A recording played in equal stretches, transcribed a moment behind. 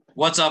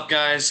What's up,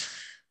 guys?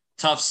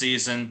 Tough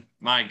season.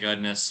 My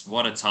goodness,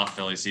 what a tough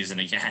Philly season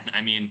again.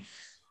 I mean,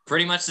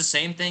 pretty much the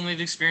same thing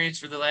we've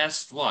experienced for the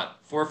last, 4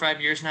 or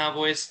 5 years now,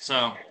 boys.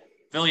 So,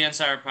 Philly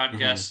Insider hmm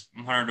Podcast.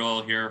 I'm Hunter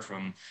Doyle here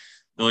from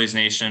Phillies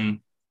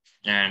Nation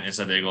and It's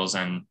the Eagles.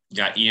 And we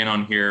got Ian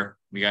on here.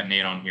 We got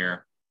Nate on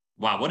here.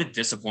 Wow, what a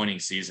disappointing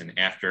season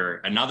after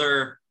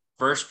another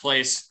first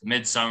place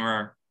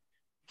midsummer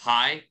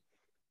high,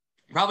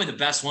 probably the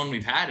best one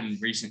we've had in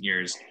recent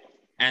years.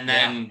 And Yeah.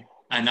 then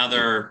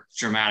another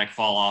dramatic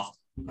fall off.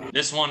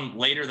 This one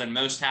later than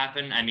most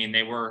happened. I mean,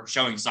 they were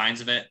showing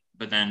signs of it,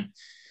 but then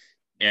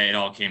it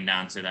all came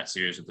down to that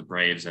series with the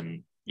Braves.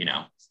 And,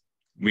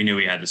 we knew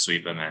we had to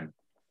sweep them. And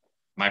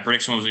my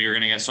prediction was we were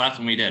going to get swept,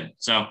 and we did.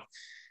 So,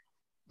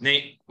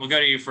 Nate, we'll go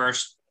to you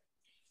first.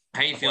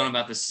 How are you Oh feeling boy.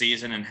 about the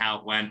season and how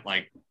it went?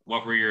 Like,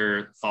 what were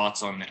your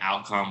thoughts on the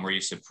outcome? Were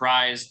you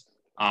surprised?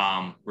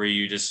 Were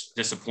you just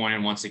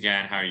disappointed once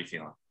again? How are you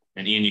feeling?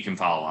 And Ian, you can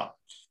follow up.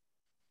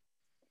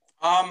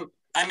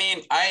 I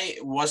mean, I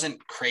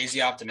wasn't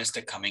crazy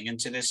optimistic coming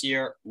into this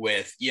year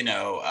with,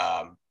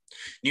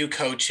 new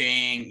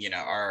coaching,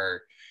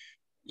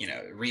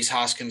 Reese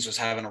Hoskins was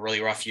having a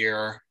really rough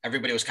year.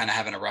 Everybody was kind of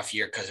having a rough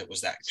year because it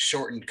was that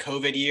shortened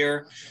COVID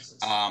year.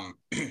 Um,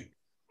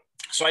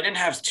 so I didn't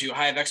have too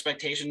high of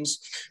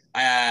expectations.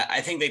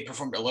 I think they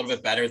performed a little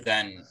bit better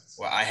than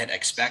what I had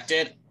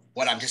expected.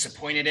 What I'm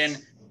disappointed in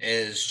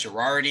is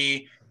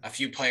Girardi, a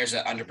few players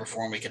that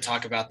underperformed. We could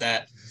talk about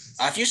that.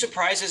 A few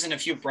surprises and a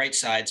few bright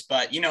sides,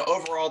 but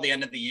overall, the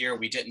end of the year,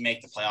 we didn't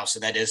make the playoffs, so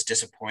that is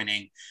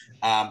disappointing.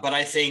 But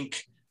I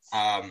think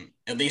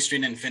at least we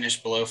didn't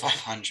finish below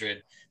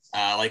 500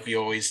 like we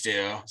always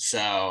do.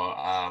 So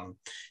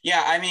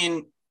yeah, I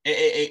mean,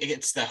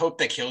 it's the hope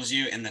that kills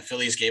you, and the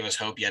Phillies gave us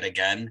hope yet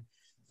again.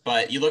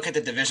 But you look at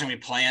the division we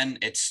play in,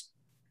 it's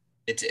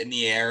in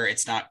the air.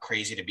 It's not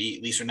crazy to beat.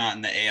 At least we're not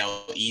in the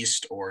AL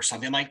East or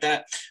something like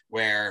that,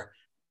 where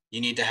you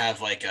need to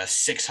have like a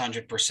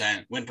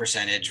 600% win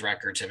percentage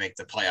record to make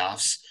the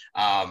playoffs.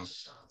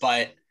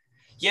 But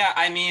yeah,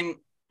 I mean,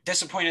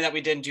 disappointed that we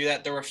didn't do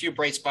that. There were a few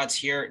bright spots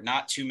here,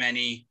 not too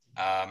many.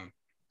 But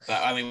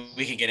I mean,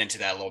 we could get into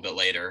that a little bit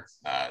later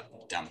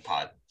down the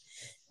pod.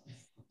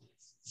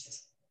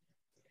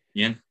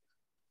 Ian?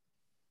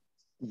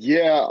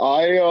 Yeah,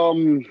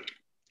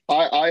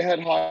 I had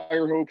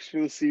higher hopes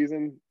for the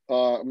season.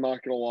 I'm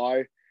not gonna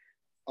lie.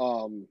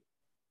 Um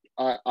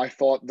I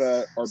thought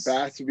that our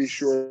bats would be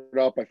shored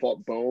up. I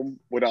thought Bohm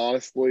would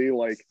honestly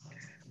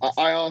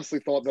I honestly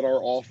thought that our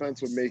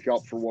offense would make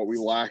up for what we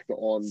lacked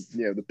on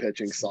the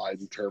pitching side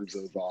in terms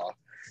of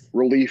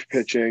relief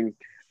pitching,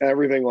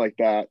 everything like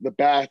that. The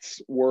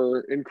bats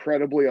were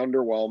incredibly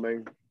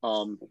underwhelming.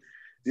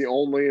 The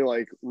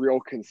only real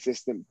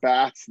consistent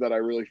bats that I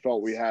really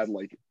felt we had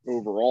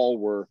overall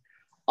were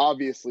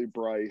obviously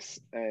Bryce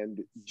and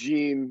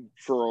Gene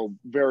for a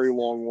very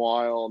long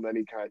while, and then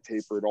he kind of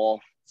tapered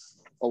off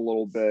a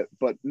little bit.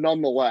 But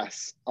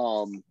nonetheless,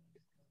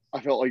 I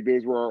felt like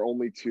those were our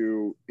only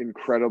two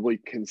incredibly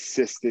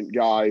consistent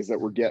guys that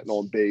were getting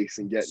on base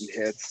and getting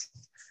hits.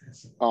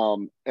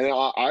 I'm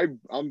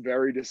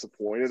very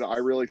disappointed. I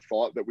really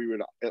thought that we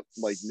would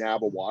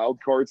nab a wild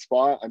card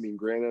spot. I mean,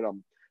 granted,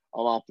 I'm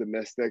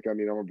optimistic. I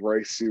mean, I'm a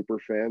Bryce super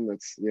fan.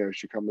 That's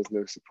should come as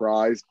no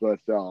surprise. But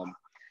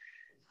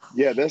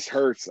yeah, this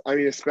hurts. I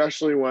mean,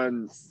 especially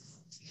when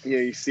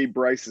you see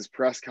Bryce's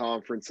press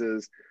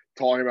conferences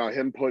talking about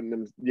him putting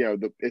him,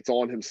 it's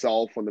on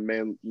himself when the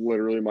man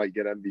literally might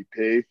get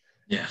MVP.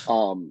 Yeah.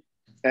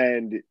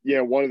 And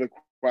one of the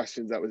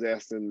questions that was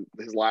asked in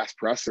his last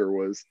presser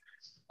was,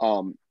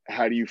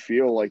 how do you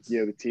feel like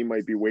the team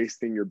might be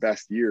wasting your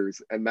best years?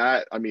 And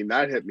that, I mean,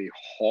 that hit me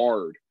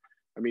hard.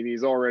 I mean,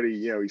 he's already,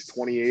 he's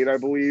 28, I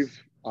believe,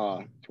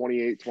 28,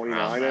 Around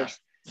 29 that. ish.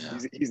 Yeah.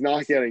 He's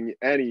not getting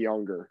any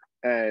younger.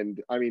 And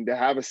I mean, to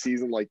have a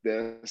season like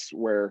this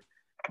where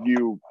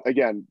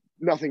again,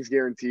 nothing's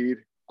guaranteed.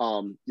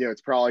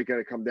 It's probably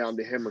going to come down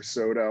to him or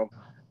Soto.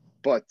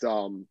 But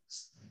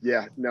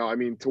yeah, no, I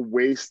mean, to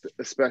waste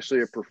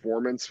especially a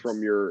performance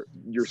from your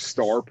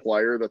star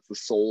player that's the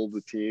soul of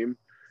the team,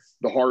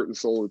 the heart and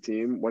soul of the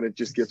team, when it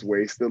just gets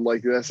wasted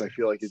like this, I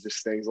feel like it just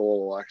stings a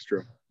little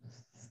extra.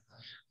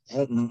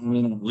 I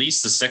mean, at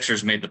least the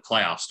Sixers made the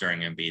playoffs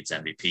during Embiid's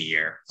MVP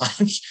year.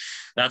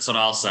 That's what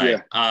I'll say.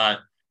 Yeah.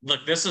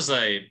 Look,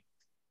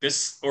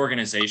 this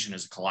organization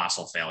is a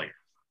colossal failure.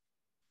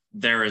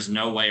 There is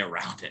no way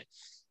around it.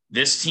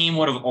 This team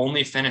would have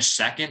only finished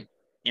second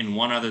in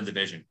one other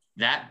division,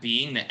 that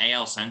being the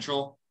AL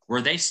Central,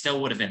 where they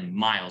still would have been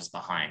miles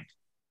behind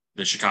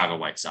the Chicago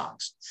White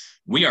Sox.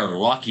 We are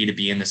lucky to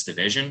be in this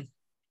division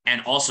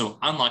and also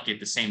unlucky at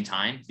the same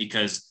time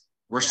because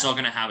we're Yeah. still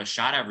going to have a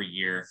shot every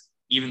year,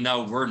 even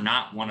though we're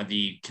not one of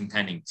the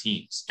contending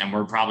teams. And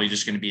we're probably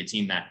just going to be a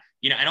team that,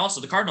 and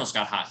also the Cardinals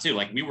got hot too.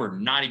 Like we were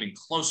not even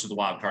close to the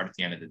wild card at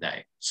the end of the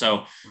day.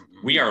 So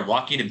we are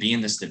lucky to be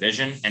in this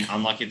division and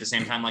unlucky at the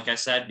same time, like I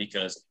said,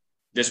 because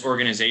this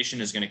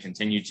organization is going to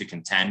continue to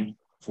contend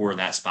for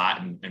that spot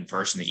in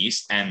first in the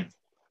East. And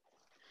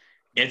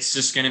it's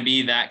just going to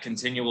be that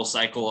continual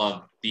cycle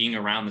of being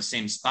around the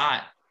same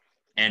spot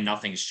and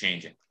nothing's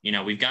changing. You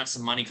know, we've got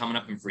some money coming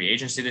up in free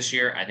agency this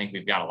year. I think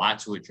we've got a lot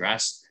to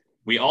address.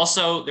 There's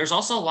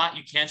also a lot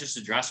you can't just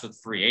address with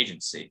free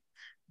agency.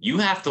 You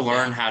have to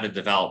learn how to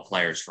develop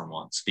players for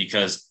once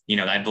because, you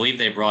know, I believe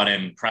they brought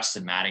in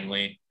Preston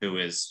Mattingly, who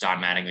is Don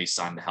Mattingly's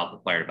son, to help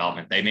with player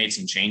development. They made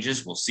some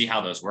changes. We'll see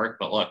how those work.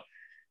 But look,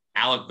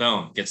 Alec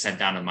Bohm gets sent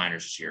down to the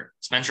minors this year.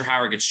 Spencer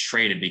Howard gets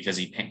traded because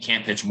he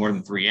can't pitch more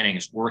than 3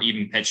 innings or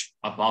even pitch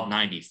above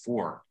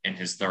 94 in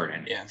his 3rd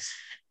inning. Yeah.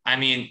 I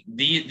mean,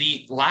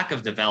 the lack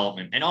of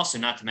development, and also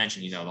not to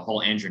mention, you know, the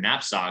whole Andrew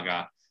Knapp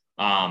saga.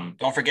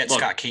 Don't forget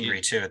Scott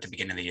Kingery too at the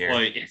beginning of the year.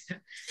 Well,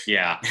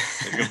 yeah,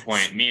 good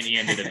point. Me and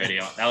Ian did a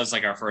video. That was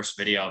like our first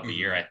video of the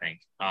year, I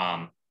think.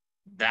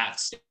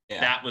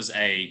 That was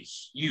a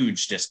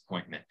huge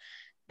disappointment.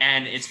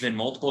 And it's been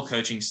multiple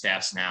coaching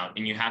staffs now,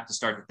 and you have to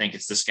start to think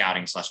it's the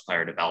scouting /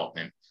 player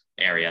development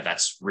area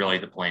that's really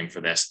the blame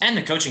for this. And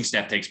the coaching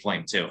staff takes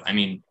blame too. I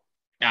mean,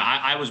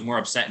 I was more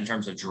upset in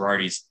terms of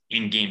Girardi's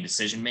in-game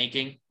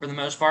decision-making for the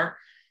most part,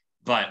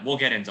 but we'll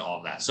get into all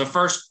of that. So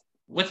first,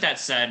 with that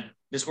said,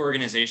 this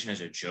organization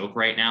is a joke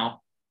right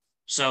now.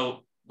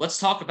 So let's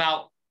talk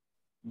about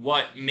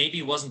what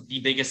maybe wasn't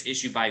the biggest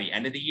issue by the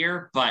end of the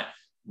year, but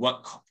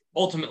what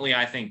ultimately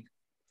I think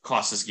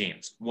cost us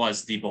games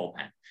was the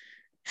bullpen.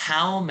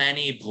 How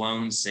many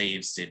blown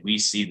saves did we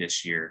see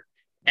this year?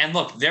 And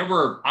look,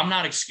 I'm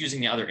not excusing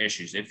the other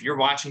issues. If you're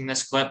watching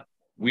this clip,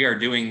 we're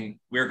going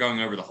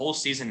over the whole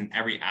season in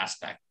every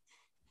aspect.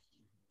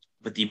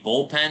 But the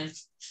bullpen,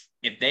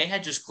 if they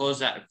had just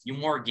closed out a few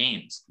more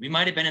games, we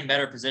might have been in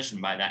better position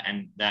by that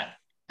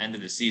end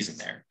of the season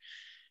there.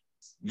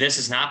 This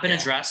has not been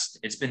addressed.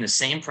 It's been the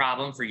same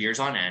problem for years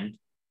on end.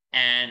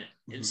 And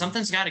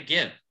something's got to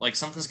give. Like,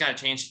 something's got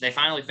to change. They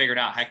finally figured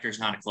out Hector's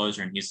not a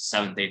closer, and he's a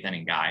 7th, 8th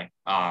inning guy.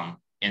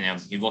 And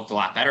he looked a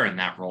lot better in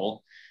that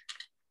role.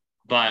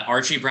 But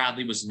Archie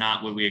Bradley was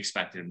not what we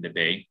expected him to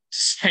be, to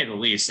say the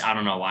least. I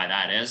don't know why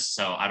that is.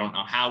 So I don't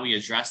know how we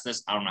address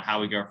this. I don't know how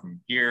we go from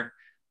here.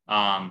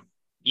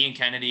 Ian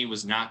Kennedy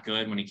was not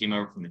good when he came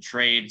over from the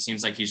trade.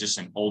 Seems like he's just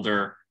an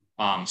older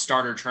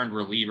starter turned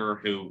reliever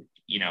who,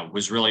 you know,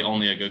 was really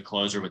only a good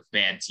closer with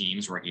bad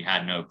teams where he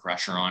had no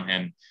pressure on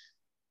him.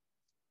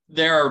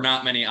 There are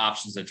not many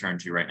options to turn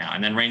to right now.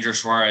 And then Ranger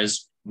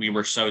Suarez, we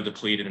were so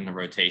depleted in the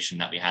rotation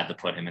that we had to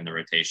put him in the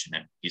rotation,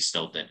 and he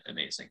still did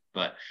amazing.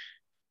 But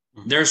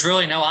there's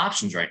really no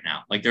options right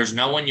now. Like, there's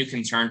no one you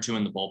can turn to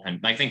in the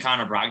bullpen. I think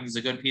Connor Brogdon's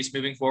a good piece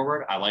moving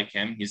forward. I like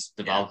him. He's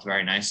developed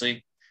very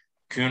nicely.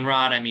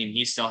 Coonrod, I mean,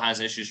 he still has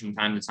issues from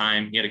time to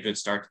time. He had a good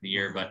start to the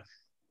year, but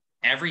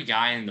every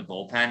guy in the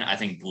bullpen, I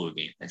think, blew a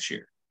game this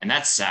year. And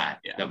that's sad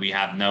that we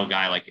have no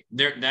guy like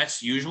there.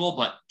 That's usual,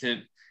 but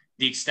to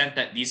the extent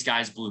that these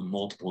guys blew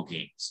multiple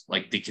games,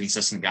 like the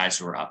consistent guys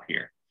who are up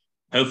here.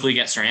 Hopefully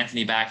get Sir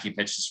Anthony back. He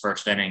pitched his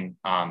 1st inning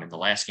in the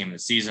last game of the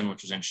season,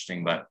 which was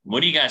interesting. But what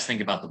do you guys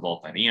think about the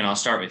bullpen? Ian, I'll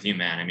start with you,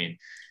 man. I mean,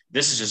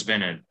 this has just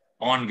been an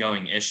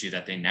ongoing issue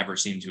that they never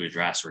seem to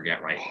address or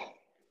get right.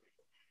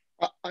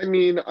 I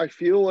mean, I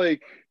feel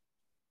like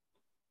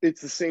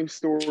it's the same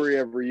story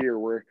every year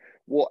where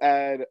we'll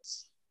add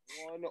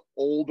one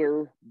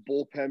older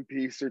bullpen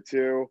piece or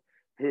two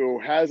who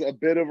has a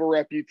bit of a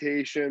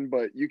reputation,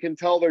 but you can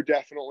tell they're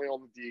definitely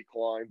on the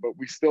decline, but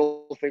we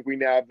still think we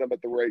nab them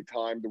at the right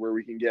time to where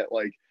we can get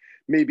like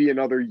maybe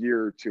another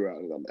year or 2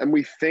 out of them. And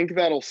we think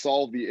that'll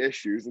solve the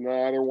issues. And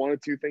then either one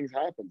of 2 things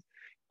happen.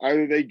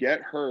 Either they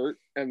get hurt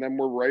and then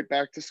we're right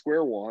back to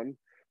square one,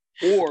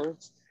 or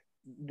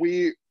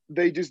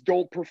they just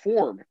don't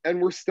perform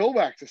and we're still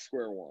back to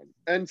square one.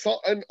 And so,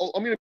 and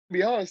I'm going to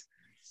be honest,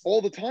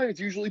 all the time, it's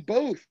usually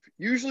both.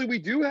 Usually we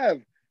do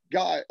have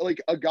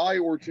a guy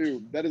or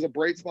 2 that is a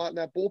bright spot in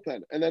that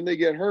bullpen, and then they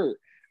get hurt.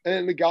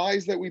 And the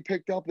guys that we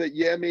picked up that,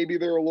 maybe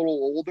they're a little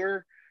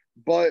older,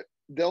 but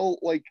they'll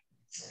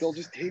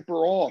just taper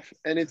off.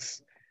 And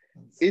it's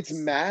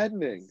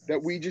maddening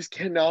that we just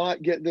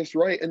cannot get this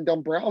right. And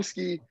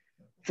Dombrowski,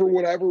 for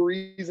whatever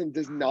reason,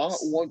 does not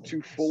want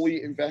to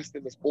fully invest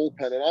in this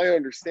bullpen. And I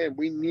understand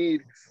we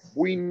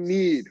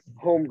need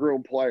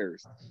homegrown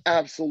players.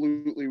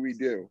 Absolutely we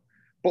do.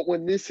 But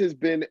when this has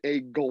been a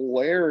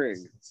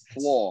glaring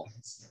flaw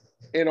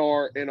in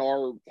our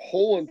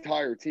whole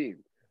entire team,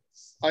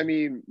 I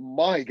mean,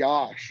 my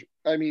gosh,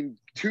 I mean,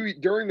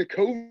 during the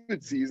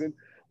COVID season,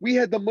 we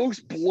had the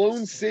most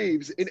blown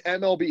saves in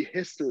MLB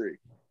history,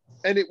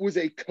 and it was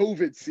a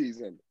COVID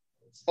season.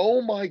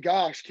 Oh my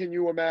gosh, can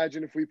you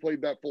imagine if we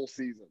played that full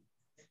season?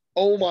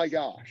 Oh my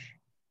gosh.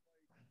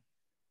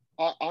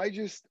 I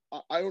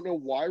don't know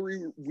why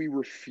we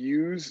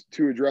refuse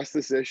to address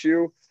this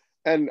issue.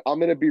 And I'm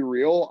going to be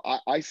real.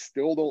 I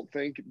still don't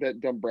think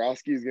that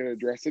Dombrowski is going to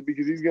address it,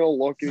 because he's going to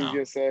look and he's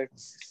going to say,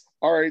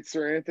 all right,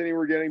 Sir Anthony,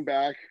 we're getting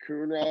back.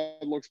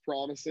 Coonrod looks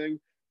promising.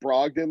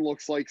 Brogdon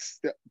looks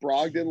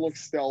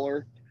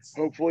stellar.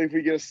 Hopefully, if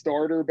we get a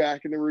starter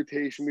back in the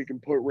rotation, we can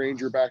put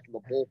Ranger back in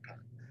the bullpen.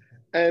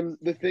 And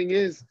the thing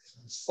is,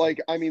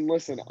 like, I mean,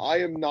 listen,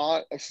 I'm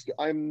not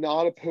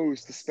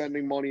opposed to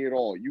spending money at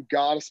all. You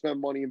got to spend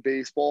money in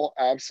baseball.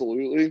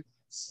 Absolutely.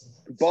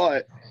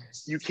 but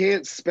you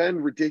can't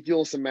spend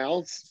ridiculous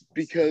amounts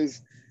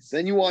because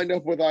then you wind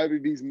up with either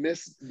these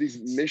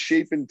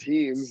misshapen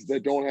teams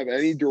that don't have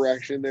any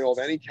direction, they don't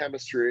have any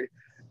chemistry,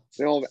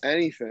 they don't have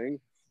anything,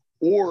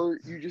 or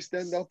you just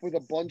end up with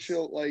a bunch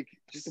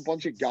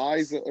of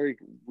guys that are like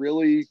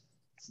really,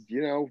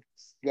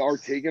 that are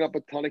taking up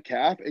a ton of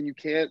cap, and you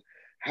can't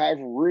have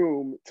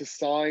room to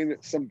sign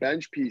some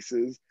bench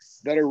pieces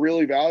that are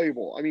really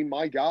valuable. I mean,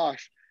 my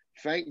gosh,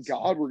 thank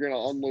God we're going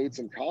to unload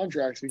some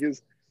contracts,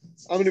 because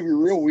I'm going to be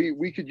real.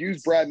 We could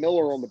use Brad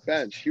Miller on the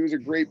bench. He was a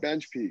great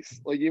bench piece,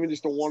 like even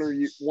just a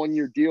 1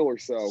 year deal or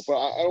so. But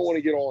I don't want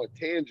to get on a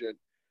tangent.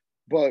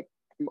 But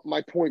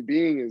my point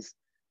being is,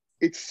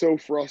 it's so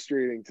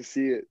frustrating to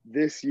see it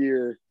this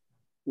year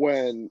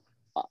when,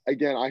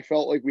 again, I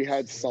felt like we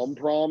had some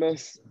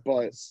promise,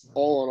 but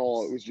all in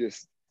all, it was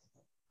just,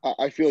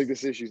 I feel like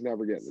this issue's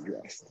never getting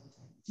addressed.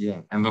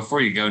 Yeah. And before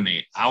you go,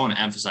 Nate, I want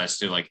to emphasize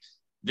too, like,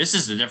 this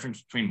is the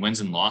difference between wins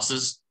and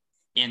losses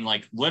in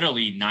like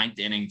literally 9th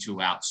inning,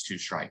 2 outs, 2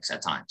 strikes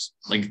at times.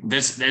 Like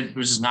this, it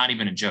was just not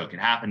even a joke. It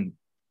happened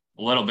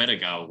a little bit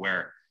ago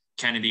where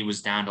Kennedy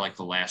was down to like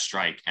the last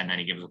strike and then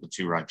he gives up a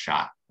 2-run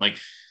shot. Like,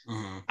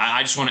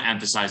 I just want to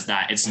emphasize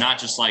that it's not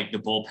just like the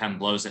bullpen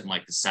blows it in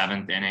like the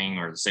 7th inning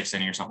or the 6th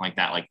inning or something like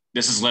that. Like,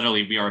 this is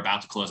literally, we are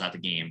about to close out the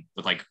game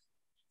with like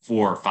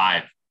 4 or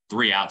 5,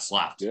 3 outs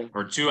left,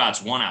 or 2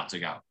 outs, 1 out to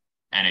go.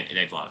 And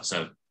they blow it.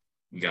 So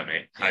you go,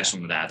 Nate. I just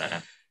wanted to add that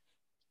in.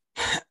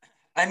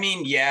 I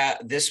mean, yeah,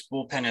 this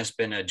bullpen has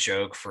been a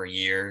joke for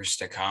years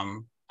to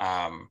come.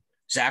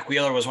 Zach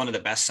Wheeler was one of the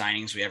best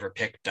signings we ever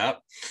picked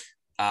up.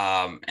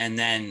 And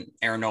then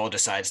Aaron Nola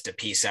decides to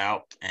peace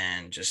out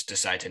and just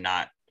decide to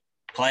not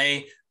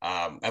play.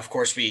 Of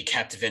course, we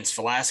kept Vince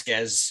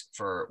Velasquez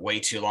for way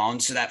too long.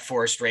 So that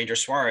forced Ranger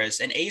Suarez,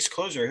 an ace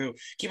closer who,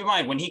 keep in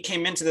mind, when he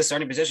came into the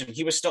starting position,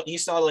 he still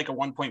had like a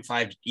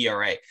 1.5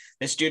 ERA.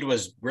 This dude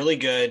was really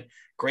good,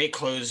 great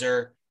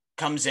closer,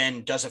 comes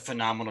in, does a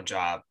phenomenal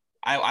job.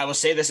 I will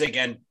say this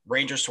again,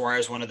 Ranger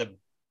Suarez, one of the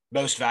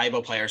most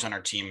valuable players on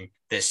our team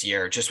this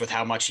year, just with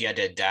how much he had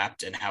to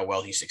adapt and how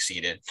well he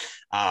succeeded.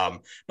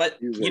 But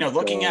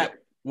looking at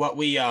what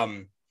we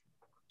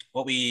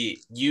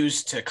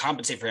used to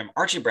compensate for him,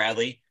 Archie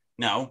Bradley,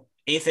 no,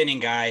 8th inning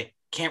guy,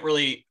 can't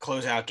really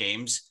close out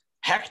games.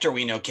 Hector,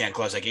 we know, can't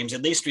close out games.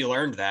 At least we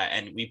learned that,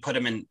 and we put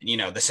him in,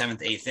 the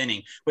 7th, 8th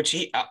inning, which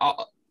he,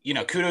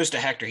 kudos to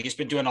Hector. He's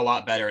been doing a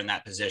lot better in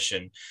that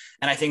position.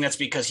 And I think that's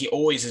because he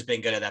always has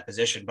been good at that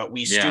position, but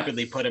we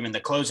stupidly put him in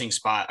the closing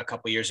spot a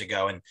couple years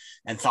ago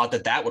and thought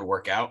that would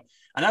work out.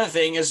 Another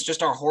thing is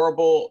just our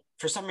horrible,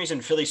 for some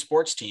reason, Philly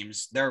sports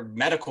teams, their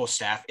medical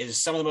staff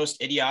is some of the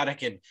most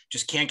idiotic and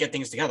just can't get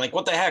things together. Like,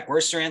 what the heck?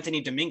 Where's Sir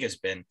Anthony Dominguez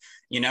been?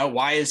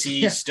 Why is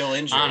he still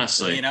injured?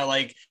 Honestly,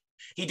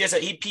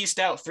 he pieced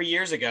out 3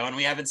 years ago and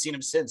we haven't seen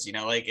him since.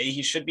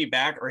 He should be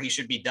back or he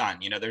should be done.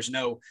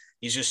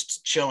 He's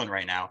just chilling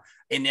right now.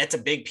 And that's a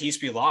big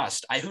piece we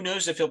lost. Who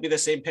knows if he'll be the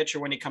same pitcher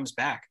when he comes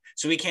back.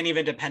 So we can't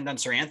even depend on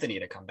Sir Anthony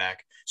to come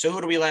back. So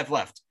who do we have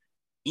left?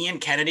 Ian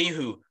Kennedy,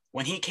 who,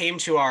 when he came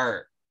to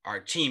our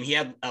team, he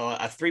had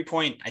a 3 or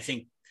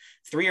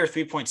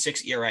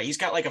 3.6 ERA. He's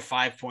got like a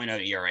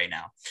 5.0 ERA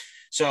now.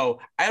 So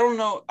I don't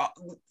know.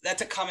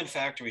 That's a common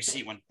factor we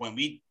see when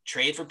we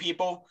trade for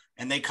people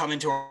and they come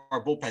into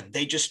our bullpen,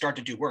 they just start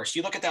to do worse.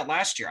 You look at that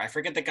last year. I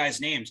forget the guys'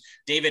 names.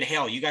 David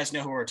Hale. You guys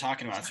know who we're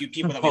talking about. A few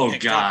people that we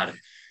picked up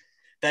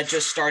that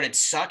just started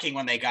sucking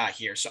when they got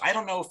here. So I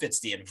don't know if it's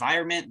the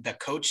environment, the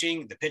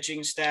coaching, the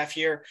pitching staff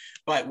here,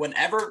 but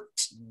whenever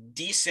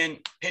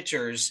decent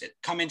pitchers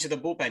come into the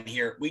bullpen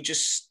here, we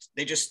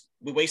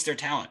waste their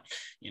talent,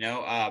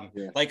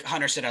 Like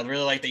Hunter said, I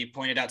really like that you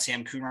pointed out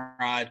Sam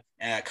Coonrod,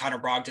 Connor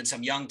Brogdon,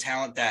 some young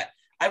talent that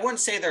I wouldn't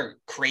say they're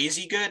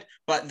crazy good,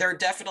 but they're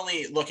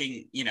definitely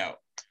looking,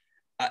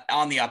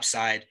 on the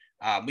upside.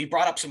 We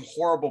brought up some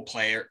horrible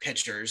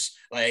pitchers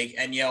like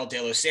Aniel De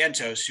Los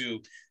Santos,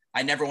 who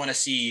I never want to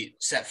see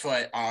set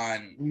foot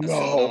on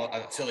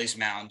a Phillies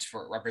mound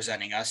for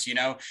representing us.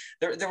 There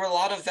were a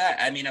lot of that.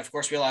 I mean, of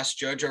course, we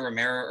lost Jojo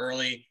Romero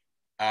early.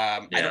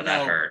 I don't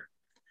know. Hurt.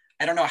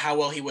 I don't know how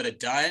well he would have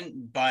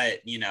done,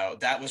 but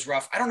that was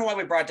rough. I don't know why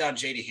we brought down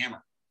JD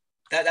Hammer.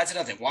 That's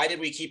another thing. Why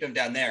did we keep him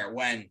down there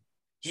when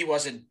he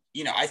wasn't?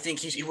 I think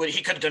he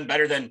could have done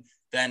better than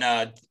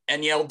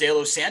Aniel De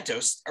Los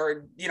Santos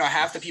or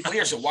half the people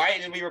here. So why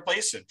did we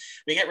replace him?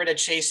 We get rid of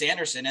Chase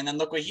Anderson, and then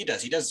look what he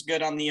does. He does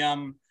good on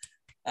the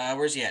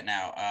where's he at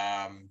now?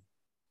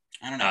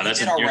 I don't know.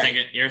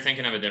 You're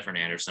thinking of a different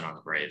Anderson on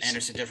the Braves.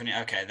 Anderson different.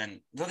 Okay,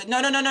 then no.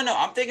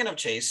 I'm thinking of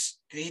Chase.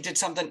 He did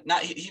something.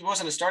 He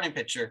wasn't a starting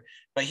pitcher,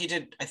 but he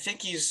did. I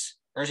think he's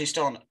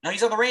still on? No,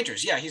 he's on the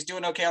Rangers. Yeah, he's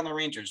doing okay on the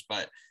Rangers,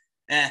 but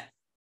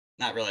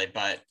not really.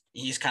 But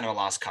he's kind of a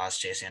lost cause,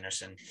 Chase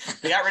Anderson.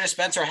 We got rid of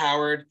Spencer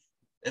Howard.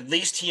 At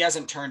least he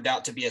hasn't turned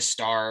out to be a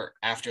star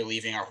after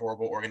leaving our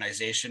horrible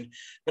organization.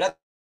 But at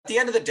the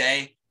end of the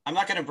day, I'm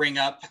not going to bring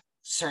up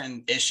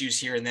certain issues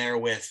here and there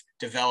with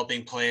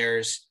developing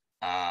players,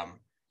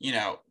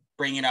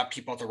 bringing up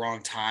people at the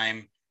wrong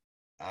time.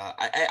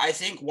 I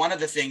think one of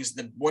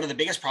the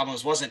biggest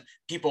problems wasn't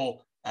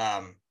people,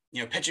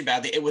 pitching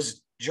badly. It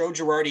was Joe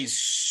Girardi's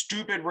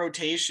stupid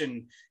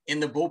rotation in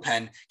the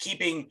bullpen,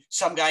 keeping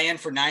some guy in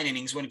for 9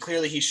 innings when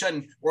clearly he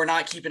shouldn't, or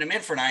not keeping him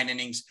in for 9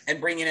 innings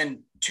and bringing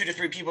in 2 to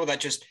 3 people that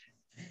just,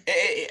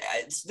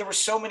 there were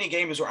so many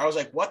games where I was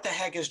like, what the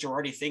heck is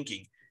Girardi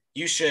thinking?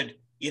 You should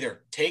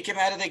either take him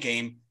out of the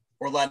game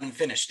or let him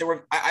finish.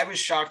 I was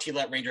shocked he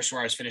let Ranger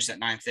Suarez finish that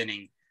 9th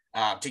inning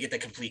to get the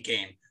complete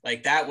game.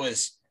 Like that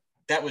was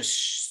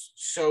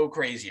so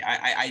crazy.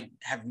 I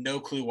have no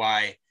clue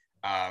why.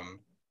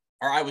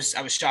 I was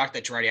shocked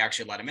that Girardi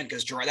actually let him in,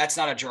 because that's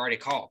not a Girardi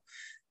call.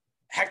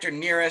 Hector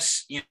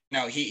Neris,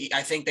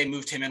 I think they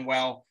moved him in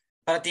well,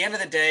 but at the end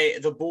of the day,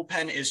 the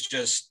bullpen is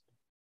just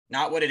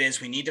not what it is.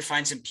 We need to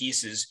find some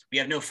pieces. We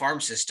have no farm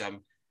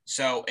system,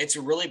 so it's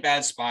a really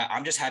bad spot.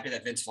 I'm just happy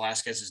that Vince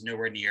Velasquez is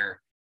nowhere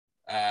near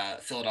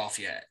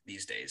Philadelphia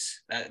these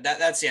days.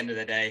 That's the end of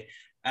the day.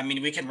 I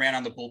mean, we can rant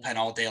on the bullpen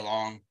all day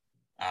long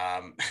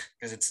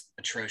because it's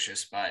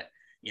atrocious, but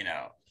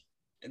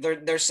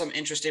there's some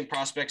interesting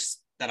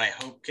prospects that I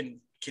hope can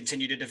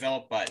continue to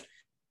develop, but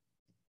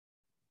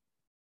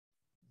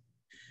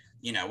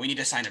we need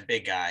to sign a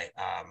big guy.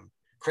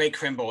 Craig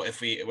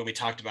Kimbrel, when we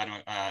talked about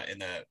him in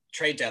the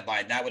trade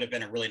deadline, that would have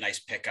been a really nice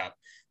pickup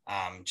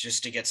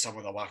just to get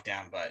someone to lock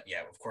down. But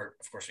yeah, of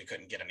course we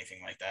couldn't get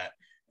anything like that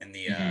in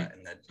the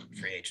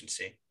free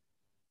agency.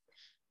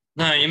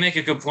 No, you make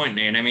a good point,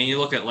 Nate. I mean, you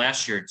look at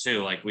last year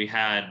too. Like we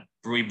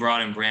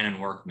brought in Brandon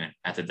Workman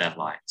at the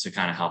deadline to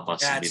kind of help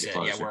us to be the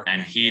closer, Workman,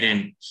 and he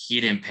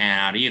didn't pan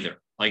out either.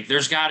 Like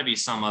there's got to be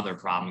some other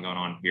problem going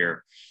on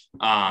here.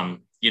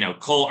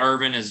 Cole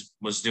Irvin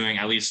was doing,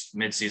 at least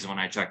midseason when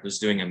I checked, was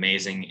doing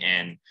amazing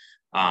in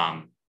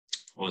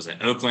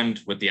Oakland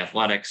with the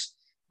Athletics.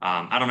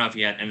 I don't know if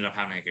he ended up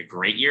having like a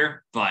great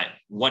year, but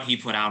what he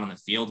put out on the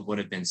field would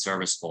have been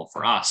serviceable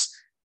for us.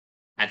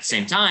 At the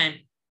same time,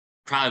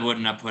 probably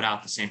wouldn't have put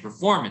out the same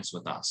performance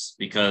with us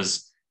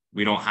because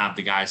we don't have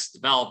the guys to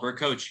develop or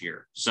coach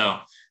here. So,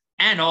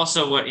 and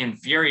also what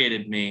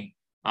infuriated me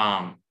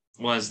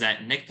was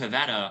that Nick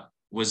Pivetta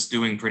was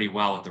doing pretty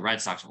well with the Red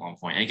Sox at one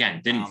point.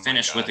 Again, didn't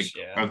finish with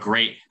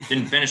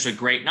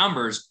great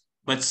numbers,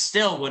 but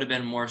still would have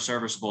been more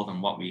serviceable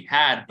than what we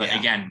had. But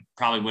again,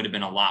 probably would have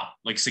been a lot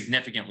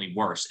significantly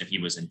worse if he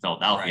was in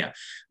Philadelphia. Right.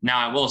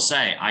 Now I will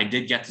say I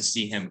did get to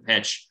see him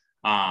pitch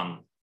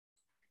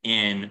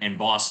in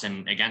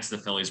Boston against the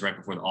Phillies right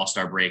before the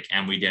All-Star break.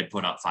 And we did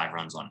put up 5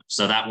 runs on him.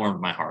 So that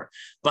warmed my heart,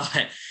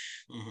 but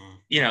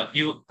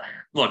you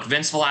look,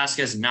 Vince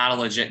Velasquez, not a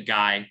legit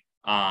guy.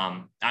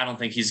 I don't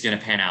think he's going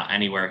to pan out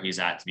anywhere he's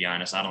at, to be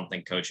honest. I don't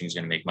think coaching is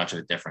going to make much of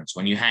a difference.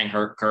 When you hang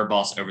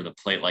curveballs over the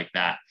plate like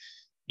that,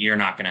 you're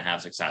not going to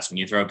have success. When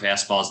you throw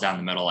pass balls down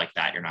the middle like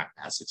that, you're not going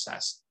to have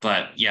success.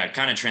 But yeah,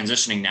 kind of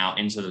transitioning now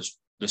into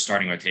the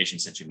starting rotation,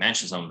 since you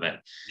mentioned some of it.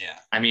 Yeah.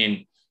 I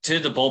mean, to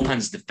the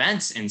bullpen's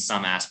defense in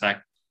some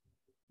aspect,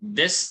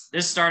 this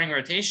starting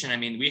rotation, I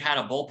mean, we had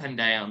a bullpen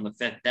day on the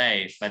 5th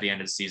day by the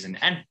end of the season,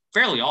 and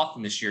fairly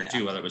often this year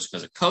too, whether it was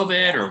because of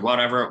COVID or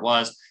whatever it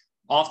was.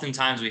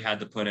 Oftentimes we had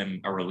to put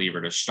in a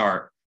reliever to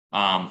start.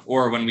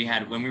 Or when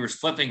we were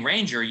flipping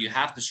Ranger, you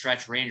have to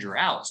stretch Ranger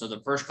out. So the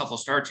first couple of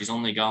starts, he's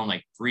only going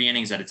like 3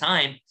 innings at a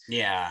time.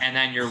 Yeah. And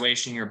then you're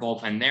wasting your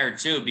bullpen there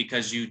too,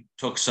 because you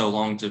took so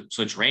long to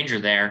switch Ranger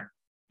there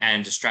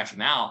and to stretch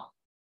him out.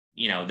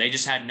 They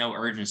just had no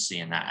urgency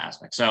in that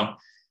aspect. So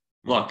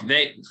look,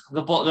 the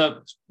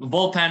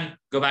bullpen,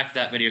 go back to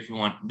that video if you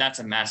want. That's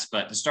a mess,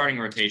 but the starting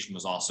rotation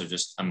was also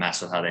just a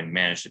mess with how they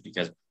managed it,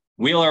 because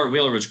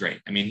Wheeler was great.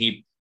 I mean,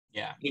 he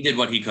did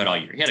what he could all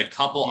year. He had a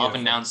couple up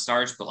and down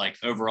starts, but like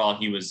overall,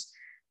 he was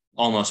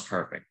almost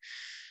perfect.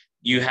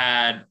 You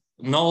had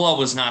Nola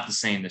was not the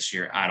same this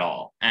year at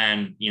all.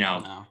 And,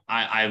 no.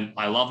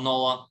 I love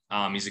Nola.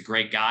 He's a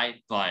great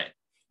guy, but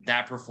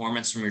that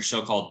performance from your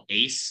so-called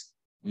ace,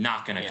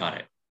 not going to cut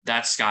it.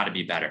 That's got to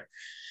be better.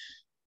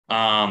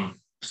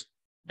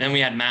 Then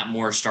we had Matt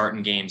Moore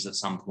starting games at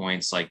some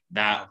points. Like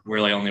that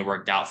really only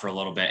worked out for a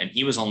little bit. And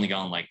he was only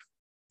going like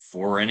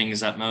 4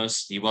 innings at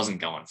most. He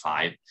wasn't going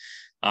 5.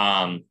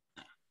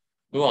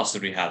 Who else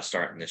did we have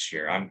starting this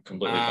year? I'm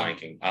completely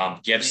blanking.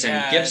 Gibson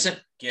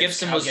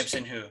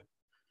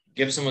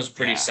was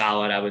pretty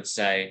solid, I would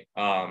say.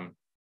 He kind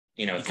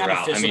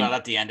of fizzled out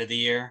at the end of the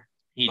year.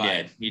 He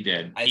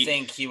did. I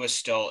think he was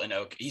still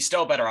he's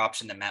still a better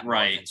option than Matt Moore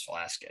and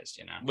Velasquez,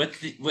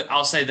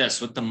 I'll say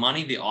this, with the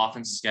money the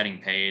offense is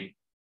getting paid,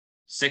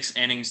 6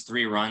 innings,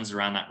 3 runs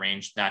around that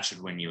range, that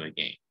should win you a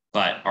game.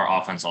 But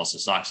our offense also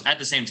sucks. At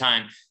the same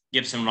time,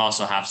 Gibson would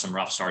also have some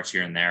rough starts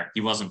here and there. He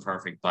wasn't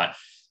perfect, but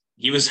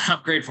he was an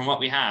upgrade from what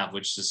we have,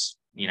 which is,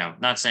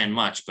 not saying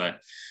much,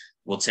 but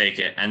we'll take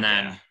it. And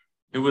then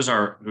who was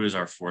our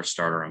 4th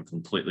starter? I'm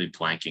completely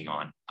blanking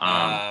on.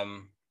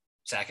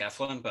 Zach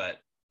Eflin, but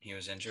he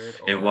was injured.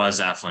 It was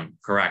Eflin,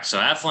 correct. So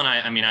Eflin,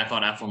 I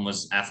thought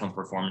Eflin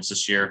performance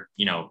this year,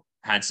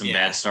 had some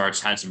bad starts,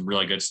 had some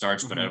really good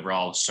starts, but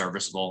overall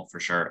serviceable for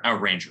sure. Oh,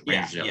 Ranger's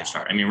the other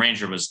start. I mean,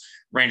 Ranger was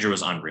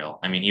unreal.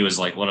 I mean, he was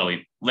like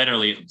literally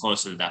literally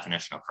close to the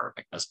definition of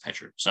perfect as a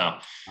pitcher. So,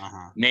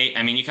 Nate,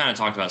 I mean, you kind of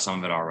talked about some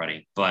of it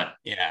already, but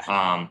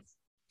yeah.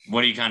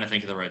 What do you kind of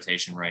think of the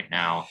rotation right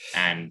now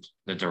and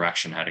the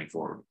direction heading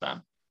forward with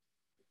them?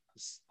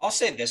 I'll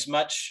say this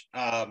much.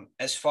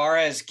 As far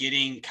as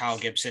getting Kyle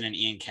Gibson and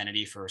Ian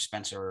Kennedy for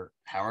Spencer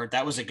Howard,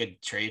 that was a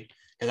good trade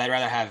because I'd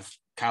rather have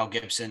Kyle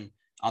Gibson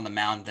on the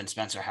mound than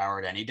Spencer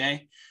Howard any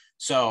day.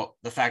 So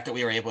the fact that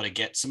we were able to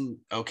get some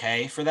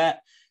okay for that,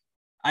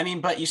 I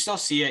mean, but you still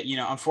see it,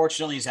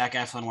 unfortunately, Zach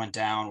Eflin went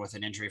down with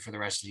an injury for the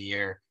rest of the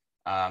year,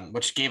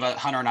 which gave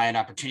Hunter and I an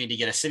opportunity to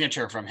get a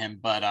signature from him.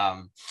 But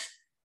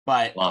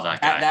Love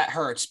that guy. That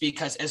hurts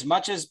because as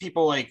much as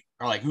people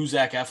are like, who's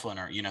Zach Eflin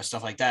or,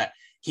 stuff like that,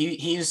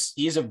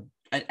 he's an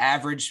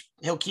average.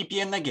 He'll keep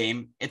you in the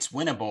game. It's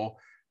winnable.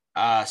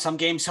 Some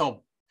games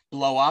he'll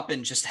blow up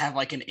and just have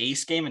like an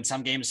ace game, and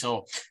some games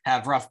he'll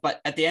have rough.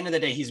 But at the end of the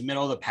day, he's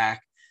middle of the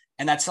pack,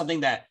 and that's something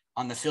that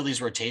on the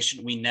Phillies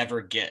rotation we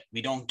never get.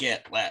 We don't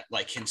get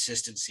like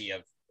consistency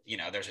of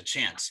there's a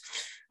chance.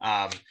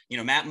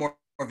 Matt Moore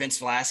or Vince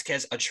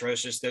Velasquez,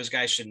 atrocious. Those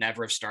guys should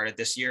never have started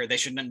this year. They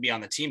shouldn't be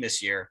on the team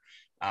this year.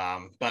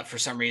 But for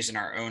some reason,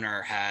 our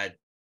owner had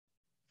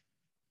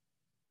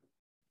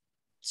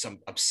some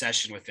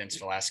obsession with Vince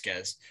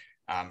Velasquez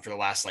for the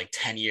last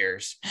 10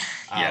 years.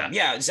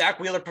 Zach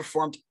Wheeler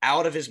performed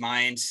out of his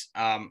mind.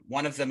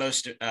 One of the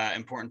most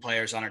important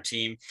players on our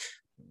team.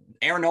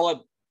 Aaron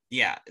Nola,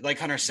 like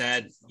Hunter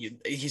said,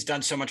 he's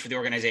done so much for the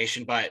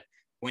organization, but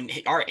when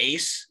our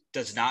ace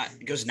goes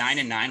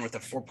 9-9 with a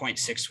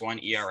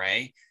 4.61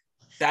 ERA,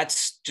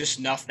 that's just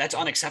nothing. That's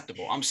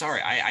unacceptable. I'm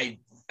sorry.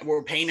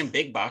 We're paying him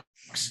big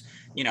bucks.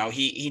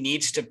 He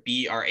needs to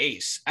be our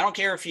ace. I don't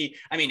care if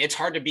it's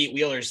hard to beat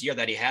Wheeler's year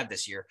that he had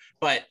this year,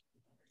 but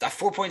a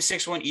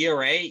 4.61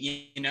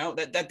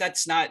 ERA,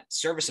 that's not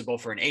serviceable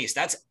for an ace.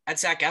 That's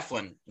Zach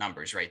Eflin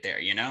numbers right there,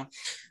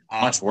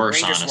 Much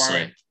worse, honestly.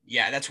 Suarez,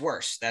 that's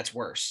worse. That's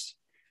worse.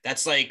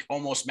 That's like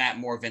almost Matt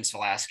Moore, Vince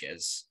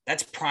Velasquez.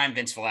 That's prime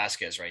Vince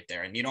Velasquez right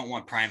there. And you don't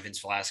want prime Vince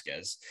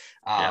Velasquez.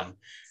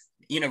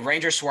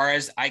 Ranger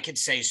Suarez, I could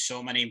say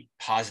so many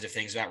positive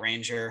things about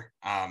Ranger.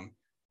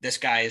 This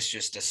guy is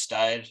just a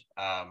stud.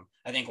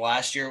 I think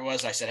last year I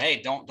said,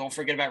 hey, don't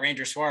forget about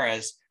Ranger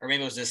Suarez, or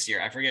maybe it was this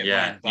year. I forget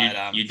when.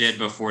 But you did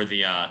before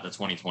the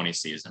 2020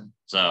 season.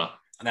 So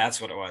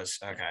that's what it was.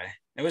 Okay.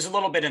 It was a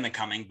little bit in the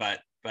coming, but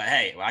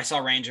hey, I saw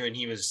Ranger and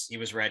he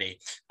was ready.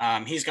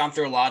 He's gone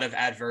through a lot of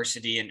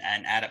adversity and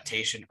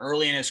adaptation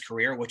early in his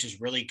career, which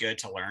is really good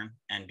to learn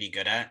and be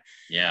good at.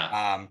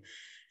 Yeah.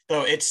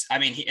 So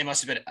it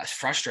must have been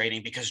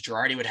frustrating because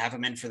Girardi would have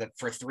him in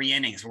for 3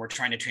 innings when we're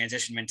trying to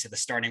transition him into the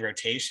starting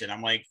rotation.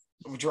 I'm like,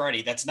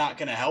 Girardi, that's not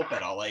going to help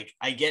at all. Like,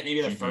 I get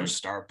maybe the first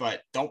start,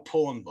 but don't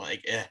pull him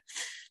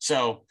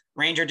So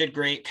Ranger did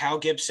great. Kyle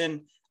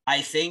Gibson,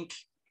 I think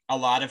a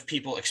lot of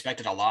people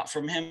expected a lot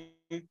from him,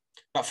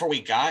 but for what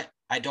we got,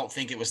 I don't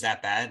think it was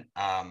that bad.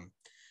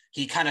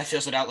 He kind of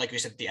fizzled out, like we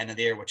said, at the end of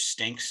the year, which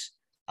stinks.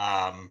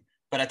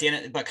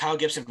 But Kyle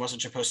Gibson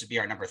wasn't supposed to be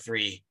our number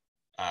 3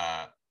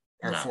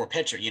 or 4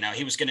 pitcher.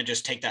 He was going to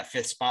just take that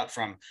 5th spot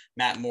from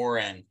Matt Moore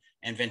and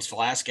Vince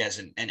Velasquez,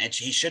 and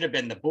he should have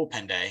been the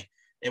bullpen day.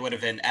 It would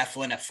have been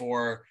Eflin at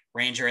 4,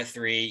 Ranger at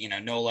 3,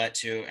 Nola at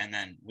 2, and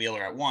then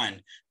Wheeler at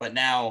 1. But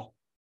now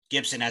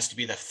Gibson has to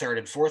be the 3rd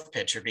and 4th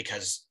pitcher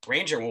because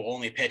Ranger will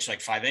only pitch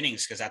 5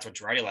 innings because that's what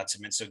Girardi lets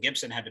him in. So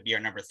Gibson had to be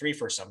our number 3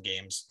 for some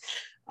games.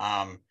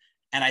 And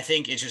I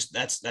think it's just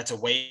that's a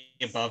way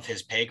above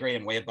his pay grade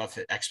and way above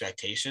his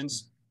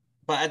expectations.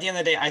 But at the end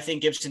of the day, I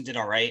think Gibson did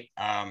all right.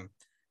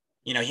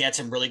 He had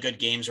some really good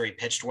games where he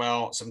pitched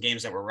well, some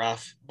games that were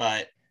rough,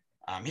 but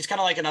he's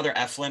kind of like another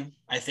Eflin,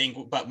 I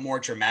think, but more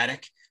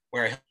dramatic,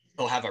 where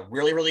he'll have a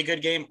really, really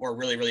good game or a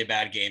really, really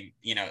bad game.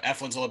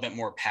 Eflin's a little bit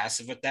more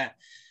passive with that.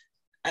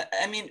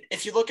 I mean,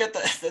 if you look at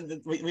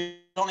we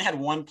only had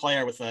 1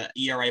 player with an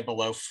ERA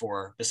below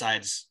 4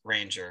 besides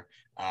Ranger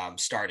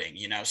starting,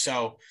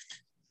 so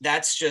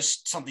that's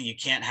just something you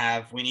can't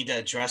have. We need to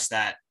address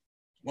that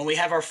when we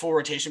have our full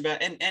rotation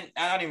back. And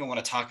I don't even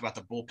want to talk about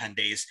the bullpen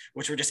days,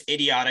 which were just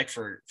idiotic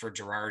for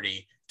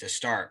Girardi to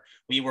start.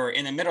 We were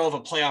in the middle of a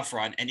playoff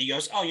run and he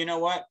goes, oh, you know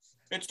what?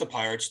 It's the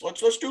Pirates.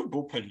 Let's do a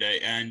bullpen day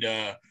and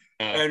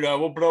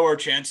we'll blow our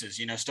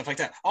chances, stuff like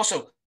that.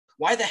 Also,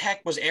 why the heck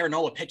was Aaron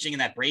Nola pitching in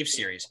that Braves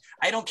series?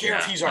 I don't care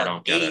if he's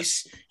our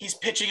ace. He's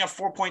pitching a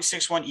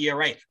 4.61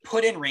 ERA.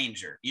 Put in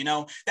Ranger.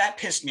 That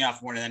pissed me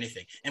off more than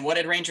anything. And what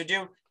did Ranger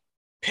do?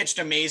 Pitched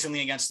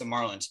amazingly against the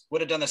Marlins. Would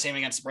have done the same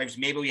against the Braves.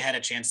 Maybe we had a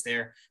chance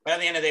there. But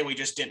at the end of the day, we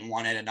just didn't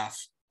want it enough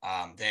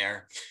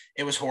there.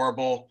 It was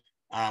horrible.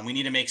 We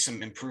need to make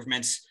some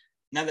improvements.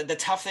 Now, the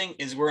tough thing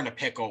is we're in a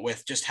pickle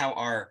with just how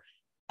our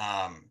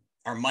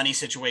money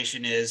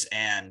situation is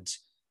and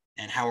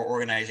how our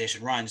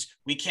organization runs.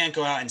 We can't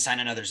go out and sign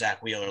another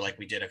Zach Wheeler like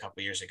we did a couple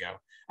of years ago.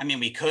 I mean,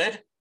 we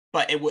could,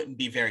 but it wouldn't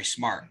be very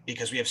smart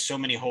because we have so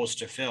many holes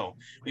to fill.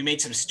 We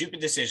made some stupid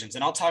decisions,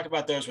 and I'll talk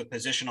about those with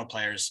positional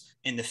players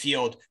in the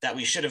field that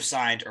we should have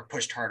signed or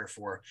pushed harder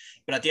for.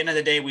 But at the end of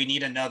the day, we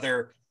need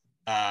another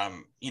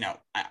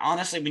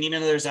Honestly, we need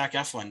another Zach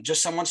Eflin,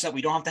 just someone so that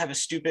we don't have to have a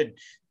stupid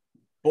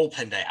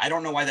bullpen day. I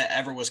don't know why that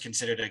ever was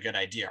considered a good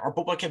idea. Our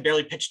bullpen can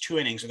barely pitch 2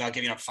 innings without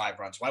giving up 5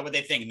 runs. Why would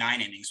they think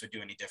 9 innings would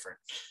do any different?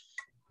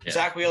 Yeah.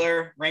 Zach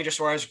Wheeler, Ranger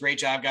Suarez, great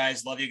job,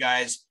 guys. Love you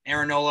guys.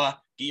 Aaron Nola,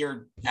 get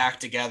your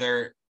act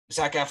together.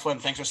 Zach Eflin,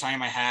 thanks for signing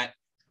my hat.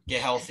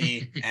 Get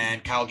healthy.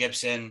 And Kyle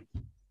Gibson,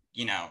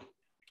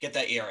 get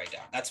that ERA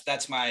down.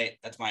 That's my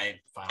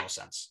final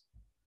sense.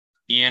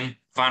 Ian,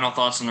 final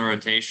thoughts on the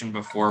rotation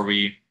before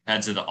we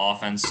head to the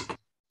offense?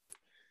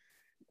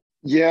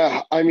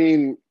 Yeah, I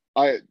mean,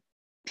 I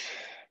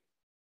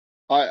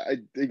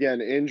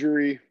again,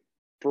 injury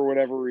for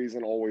whatever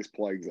reason always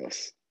plagues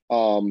us.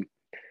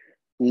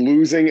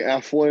 Losing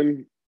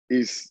Eflin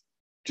is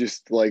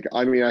just like,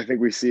 I mean, I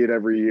think we see it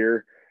every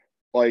year.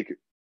 Like,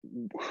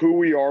 who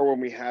we are when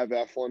we have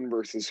Eflin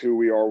versus who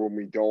we are when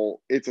we don't,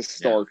 it's a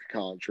stark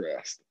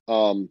contrast.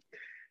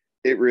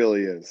 It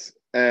really is.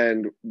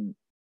 And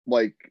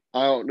like,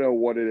 I don't know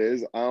what it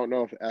is. I don't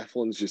know if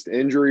Eflin's just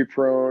injury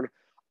prone.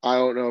 I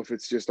don't know if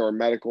it's just our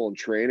medical and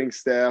training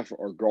staff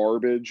are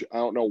garbage. I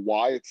don't know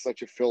why it's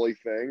such a Philly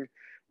thing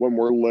when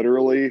we're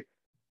literally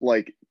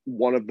like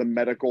one of the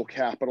medical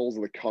capitals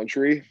of the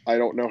country. I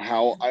don't know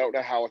how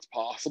it's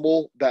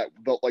possible that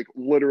the like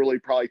literally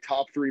probably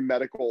top 3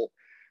 medical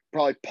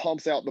probably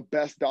pumps out the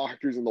best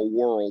doctors in the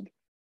world.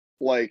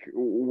 Like,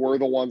 we're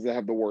the ones that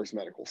have the worst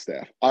medical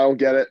staff. I don't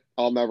get it.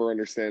 I'll never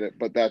understand it,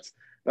 but that's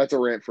a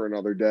rant for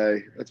another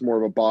day. That's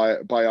more of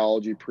a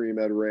biology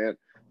pre-med rant.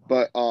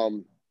 But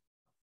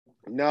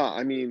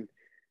I mean,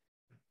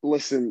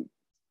 listen,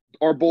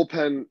 our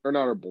bullpen, or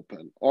not our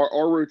bullpen,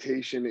 our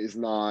rotation is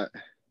not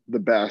the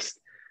best.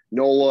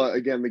 Nola,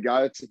 again, the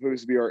guy that's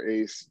supposed to be our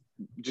ace,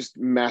 just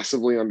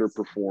massively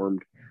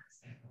underperformed.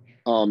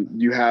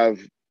 You have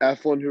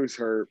Eflin, who's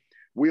hurt.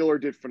 Wheeler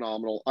did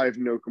phenomenal. I have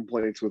no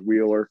complaints with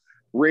Wheeler.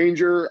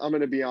 Ranger, I'm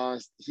going to be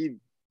honest, he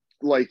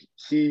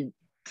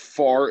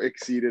far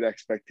exceeded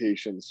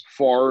expectations,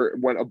 far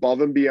went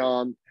above and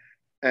beyond.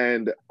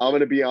 And I'm going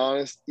to be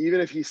honest,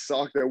 even if he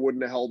sucked, I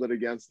wouldn't have held it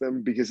against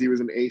him because he was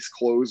an ace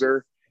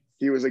closer.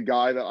 He was a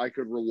guy that I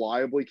could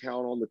reliably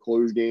count on to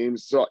close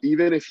games. So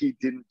even if he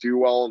didn't do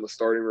well in the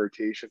starting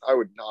rotation, I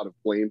would not have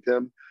blamed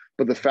him.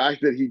 But the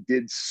fact that he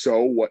did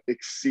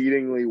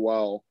exceedingly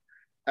well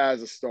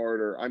as a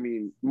starter, I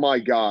mean, my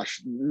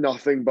gosh,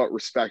 nothing but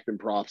respect and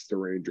props to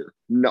Ranger.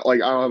 No,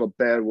 like, I don't have a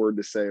bad word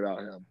to say about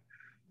him.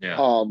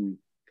 Yeah.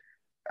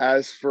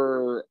 As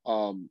for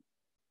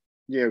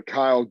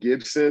Kyle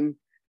Gibson,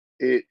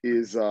 it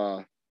is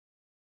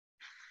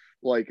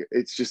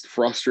it's just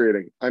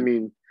frustrating. I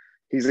mean,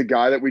 he's a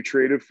guy that we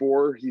traded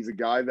for. He's a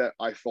guy that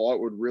I thought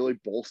would really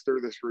bolster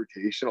this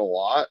rotation a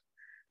lot,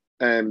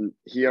 and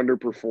he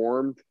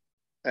underperformed.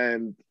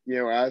 And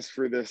as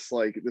for this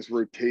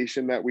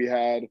rotation that we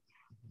had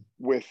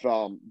with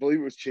I believe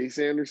it was Chase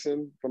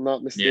Anderson, if I'm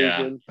not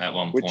mistaken. Yeah, at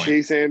one point. With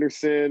Chase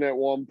Anderson at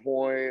one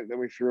point, then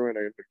we threw in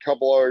a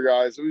couple other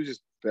guys. It was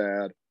just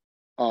bad.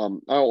 I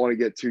don't want to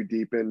get too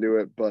deep into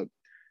it, but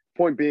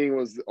point being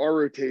was our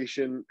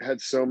rotation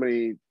had so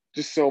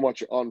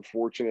much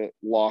unfortunate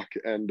luck,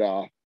 and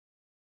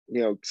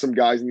some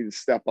guys need to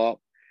step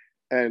up,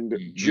 and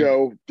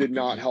Joe did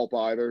not help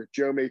either.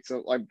 Joe made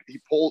some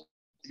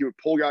he would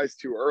pull guys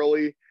too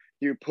early.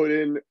 He put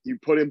in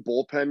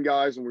bullpen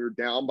guys when we were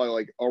down by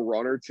like a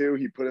run or two.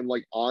 He put in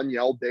like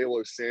Aniel De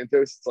Los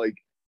Santos. It's like,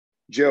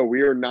 Joe,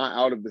 we are not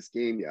out of this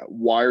game yet.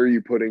 Why are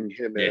you putting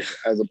him in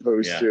as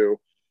opposed to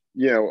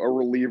a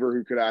reliever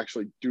who could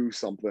actually do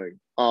something?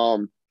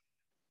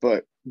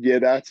 But yeah,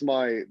 that's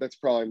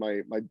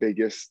probably my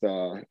biggest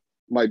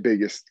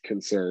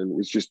concern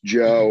was just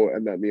Joe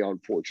and then the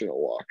unfortunate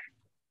luck.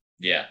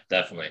 Yeah,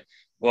 definitely.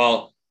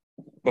 Well,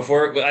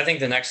 I think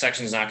the next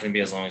section is not going to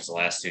be as long as the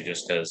last two,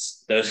 just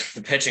because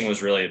the pitching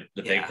was really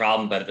the big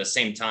problem. But at the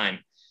same time,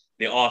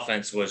 the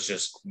offense was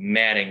just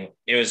maddening.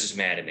 It was just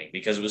maddening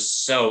because it was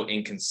so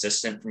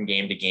inconsistent from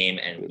game to game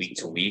and week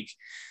to week.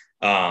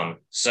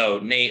 So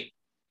Nate,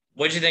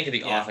 what did you think of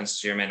the offense,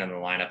 Spearman, and the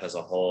lineup as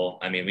a whole?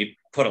 I mean, we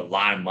put a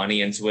lot of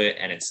money into it,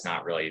 and it's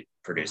not really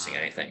producing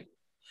anything.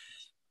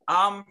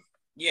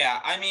 Yeah,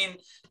 I mean,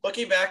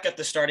 looking back at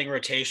the starting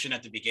rotation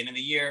at the beginning of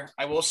the year,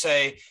 I will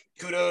say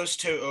kudos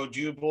to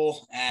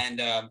Odubel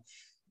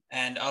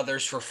and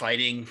others for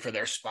fighting for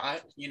their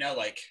spot.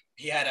 Like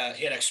he had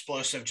an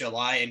explosive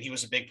July, and he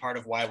was a big part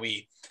of why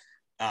we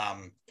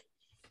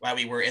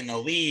were in the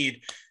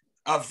lead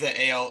of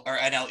the AL or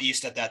NL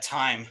East at that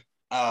time.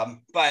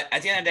 But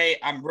at the end of the day,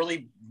 I'm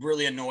really,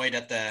 really annoyed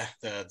at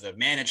the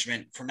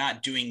management for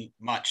not doing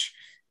much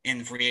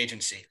in free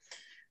agency.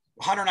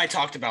 Hunter and I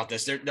talked about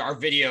this. Our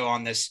video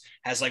on this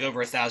has like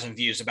over 1,000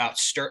 views about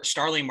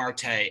Starling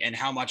Marte and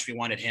how much we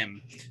wanted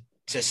him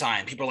to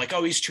sign. People are like,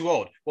 "Oh, he's too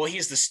old." Well,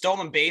 he's the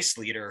stolen base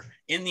leader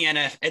in the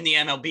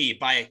MLB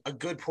by a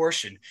good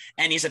portion,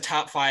 and he's a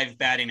top 5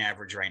 batting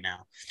average right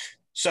now.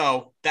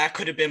 So that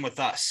could have been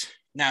with us.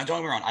 Now, don't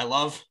get me wrong. I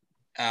love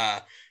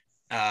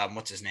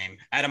what's his name?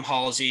 Adam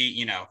Halsey,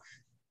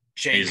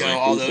 Janko,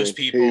 all those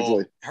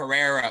people,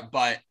 Herrera,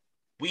 but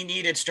we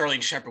needed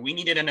Sterling Shepard. We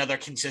needed another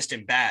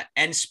consistent bat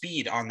and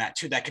speed on that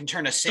too. That can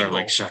turn a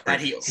single.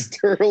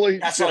 Starling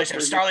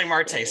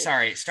Marte.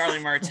 Sorry,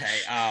 Starling Marte.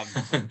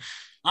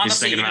 He's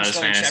thinking about his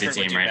fantasy Shepard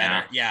team right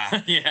now.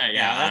 Yeah,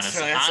 yeah.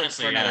 That's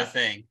for another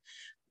thing.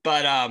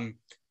 But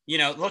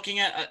looking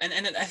at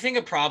and I think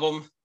a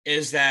problem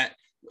is that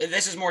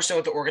this is more so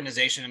with the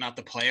organization and not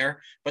the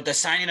player. But the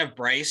signing of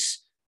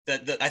Bryce,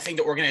 I think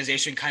the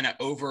organization kind of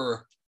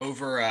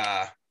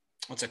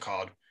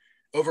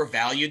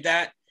overvalued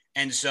that.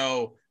 And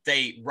so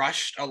they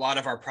rushed a lot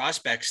of our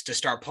prospects to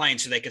start playing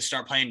so they could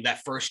start playing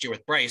that first year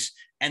with Bryce.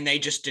 And they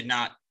just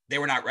they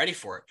were not ready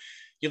for it.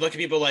 You look at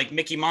people like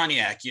Mickey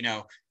Moniak,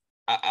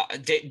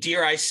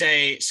 dare I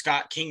say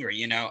Scott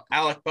Kingery,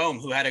 Alec Boehm,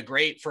 who had a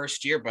great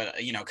first year, but,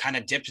 kind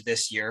of dipped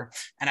this year.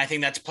 And I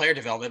think that's player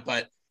development,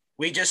 but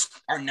we just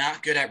are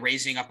not good at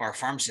raising up our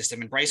farm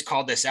system. And Bryce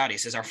called this out. He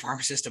says our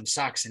farm system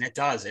sucks, and it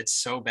does. It's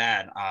so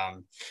bad.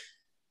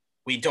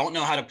 We don't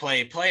know how to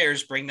play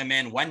players, bring them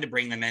in, when to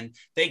bring them in.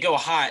 They go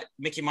hot.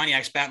 Mickey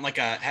Moniak's batting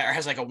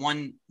has like a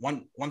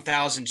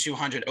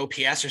 1,200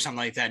 OPS or something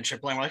like that in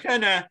AAA. And we're like, oh,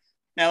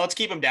 no, let's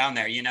keep him down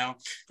there,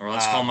 Or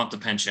let's call him up to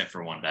pinch hit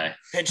for one day.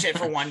 Pinch hit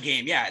for one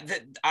game. Yeah.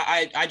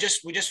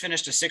 We just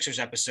finished a Sixers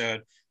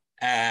episode,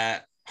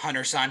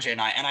 Hunter, Sanjay,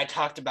 and I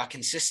talked about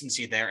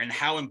consistency there and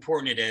how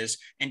important it is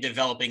in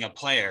developing a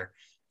player.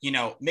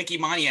 Mickey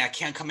Moniak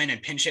can't come in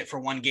and pinch hit for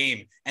one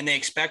game, and they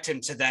expect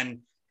him to then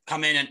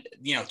come in and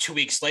 2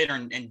 weeks later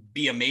and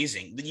be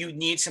amazing. You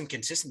need some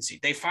consistency.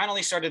 They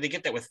finally started to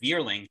get that with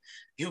Vierling,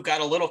 who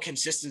got a little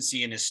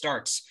consistency in his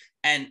starts,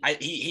 and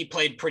he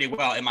played pretty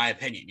well in my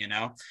opinion.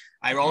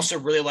 I also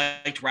really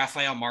liked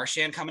Rafael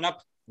Marchand coming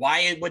up.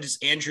 Why was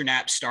Andrew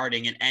Knapp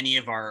starting in any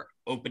of our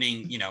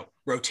opening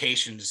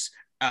rotations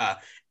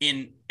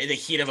in the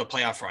heat of a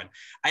playoff run?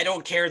 I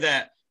don't care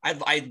that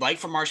I'd like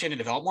for Marchand to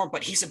develop more,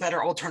 but he's a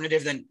better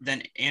alternative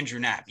than Andrew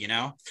Knapp.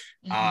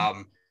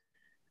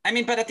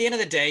 But at the end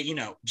of the day,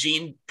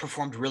 Gene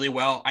performed really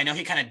well. I know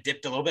he kind of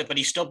dipped a little bit, but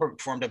he still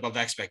performed above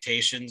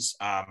expectations.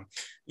 I'm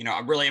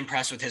really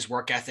impressed with his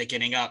work ethic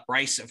getting up.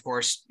 Bryce, of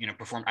course,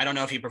 performed. I don't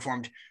know if he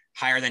performed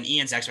higher than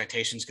Ian's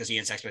expectations, because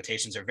Ian's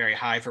expectations are very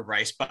high for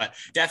Bryce, but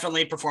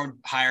definitely performed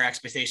higher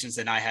expectations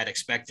than I had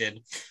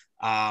expected.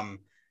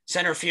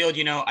 Center field,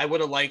 I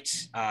would have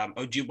liked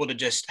Odubel to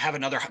just have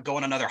go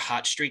on another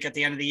hot streak at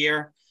the end of the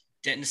year.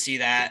 Didn't see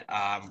that,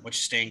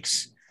 which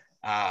stinks.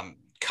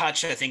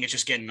 Kutch, I think it's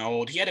just getting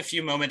old. He had a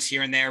few moments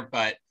here and there,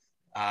 but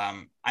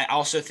I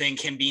also think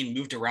him being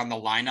moved around the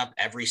lineup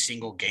every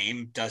single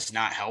game does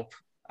not help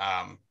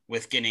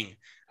with getting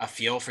a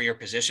feel for your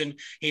position.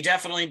 He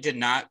definitely did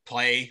not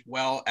play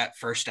well at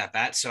first at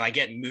bat, so I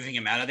get moving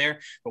him out of there.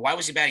 But why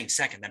was he batting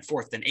second, then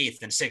fourth, then eighth,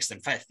 then sixth,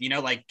 then fifth?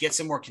 Get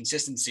some more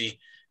consistency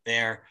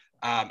there.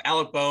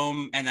 Alec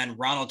Boehm and then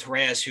Ronald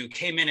Torres, who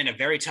came in a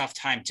very tough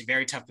time to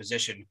very tough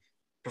position,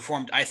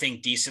 performed, I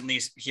think, decently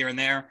here and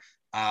there.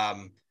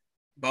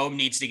 Boehm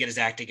needs to get his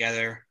act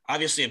together.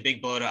 Obviously, a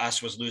big blow to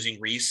us was losing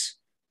Reese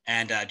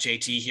and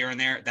JT here and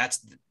there.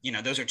 That's,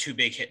 those are two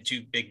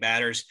big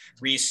batters.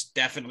 Reese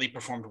definitely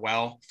performed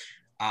well,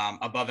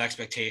 above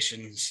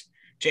expectations.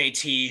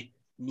 JT, a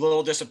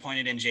little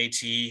disappointed in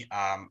JT.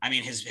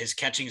 His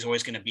catching is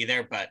always going to be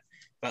there, but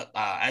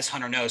as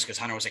Hunter knows, because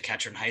Hunter was a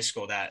catcher in high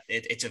school, that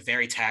it's a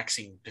very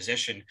taxing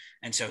position.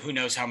 And so who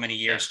knows how many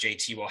years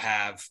JT will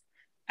have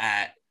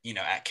at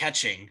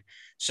catching.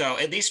 So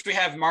at least we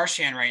have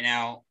Marchand right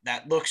now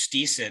that looks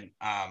decent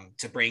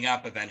to bring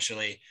up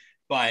eventually,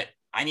 but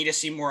I need to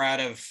see more out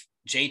of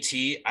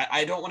JT.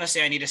 I don't want to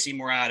say I need to see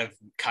more out of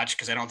Kutch,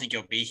 because I don't think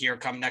he'll be here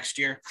come next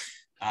year.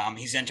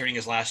 He's entering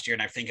his last year,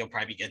 and I think he'll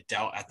probably get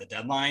dealt at the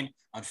deadline,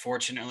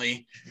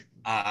 unfortunately.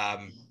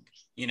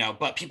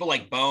 But people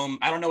like Boehm,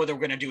 I don't know what they're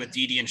going to do with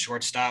Didi and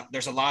shortstop.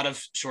 There's a lot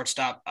of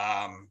shortstop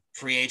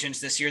free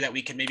agents this year that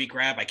we can maybe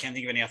grab. I can't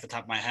think of any off the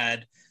top of my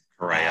head.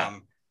 Right.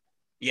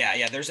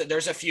 Yeah.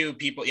 There's a few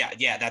people.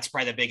 Yeah. That's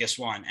probably the biggest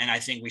one. And I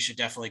think we should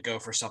definitely go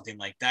for something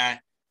like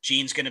that.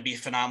 Gene's going to be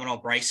phenomenal.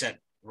 Bryce at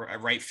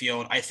right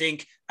field. I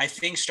think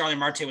Starling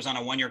Marte was on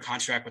a 1-year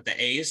contract with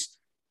the A's.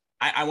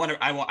 I want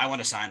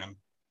to sign him.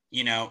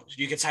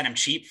 You could sign him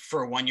cheap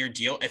for a 1-year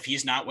deal. If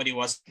he's not what he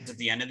was at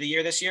the end of the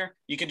year this year,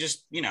 you could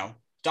just,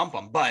 dump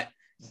him. But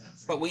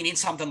we need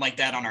something like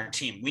that on our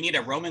team. We need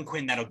a Roman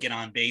Quinn that'll get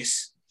on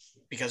base,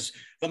 because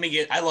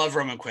I love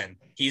Roman Quinn.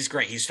 He's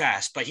great. He's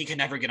fast, but he can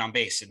never get on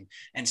base.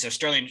 And so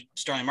Starling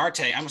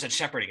Marte, I almost said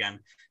Shepard again.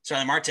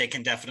 Starling Marte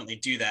can definitely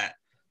do that.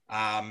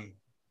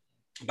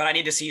 But I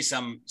need to see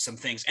some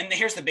things. And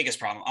here's the biggest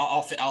problem.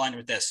 I'll end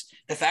with this.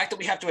 The fact that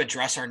we have to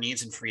address our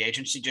needs in free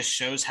agency just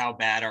shows how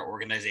bad our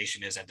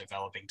organization is at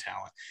developing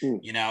talent.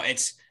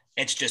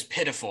 It's just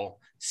pitiful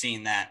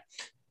seeing that.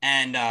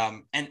 And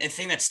the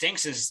thing that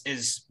stinks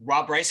is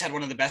Rob Bryce had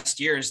one of the best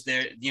years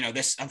there.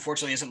 This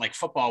unfortunately isn't like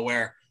football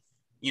where,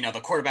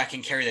 the quarterback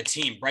can carry the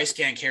team. Bryce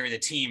can't carry the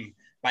team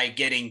by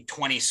getting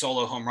 20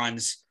 solo home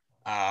runs,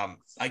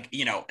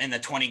 in the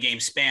 20 game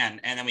span.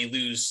 And then we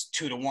lose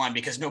 2-1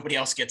 because nobody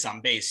else gets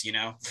on base,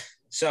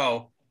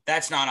 So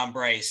that's not on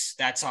Bryce.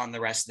 That's on the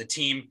rest of the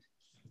team.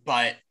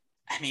 But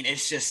I mean,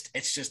 it's just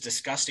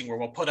disgusting where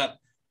we'll put up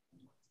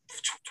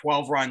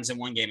 12 runs in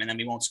one game and then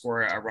we won't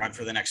score a run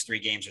for the next 3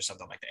 games or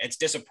something like that. It's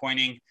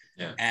disappointing.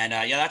 Yeah. And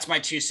that's my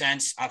 2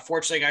 cents.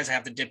 Fortunately, guys, I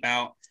have to dip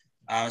out.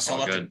 So I'll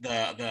let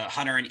the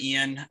Hunter and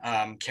Ian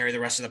carry the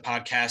rest of the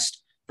podcast.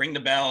 Ring the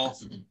bell,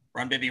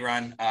 run, Bibby,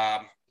 run.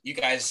 You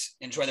guys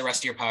enjoy the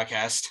rest of your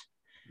podcast.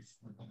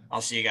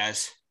 I'll see you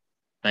guys.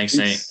 Thanks,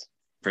 Nate.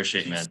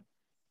 Appreciate it, man.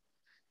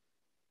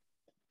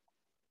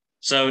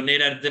 So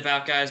Nate had to dip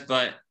out, guys,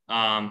 but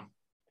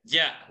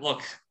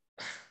look,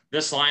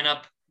 this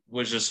lineup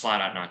was just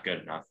flat out not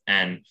good enough.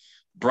 And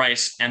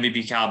Bryce,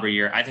 MVP caliber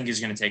year, I think he's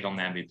going to take home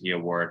the MVP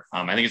award.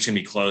 I think it's going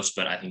to be close,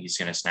 but I think he's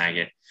going to snag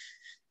it.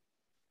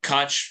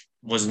 Kutch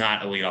was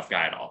not a leadoff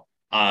guy at all.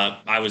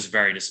 I was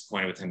very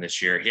disappointed with him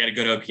this year. He had a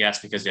good OPS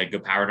because he had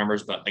good power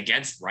numbers, but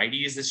against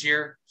righties this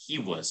year, he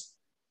was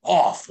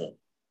awful.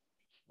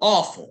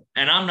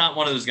 And I'm not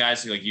one of those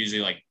guys who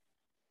usually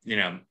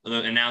the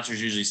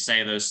announcers usually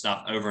say those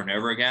stuff over and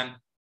over again,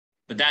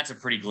 but that's a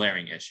pretty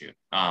glaring issue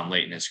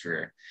late in his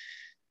career.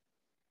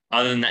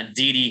 Other than that,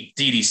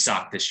 Didi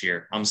sucked this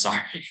year. I'm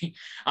sorry.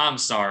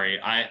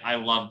 I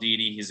love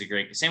Didi. He's a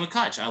great, same with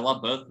Kutch. I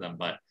love both of them,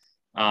 but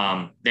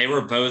they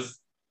were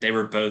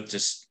both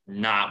just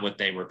not what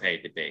they were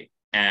paid to be.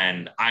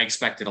 And I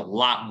expected a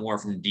lot more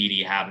from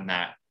Didi having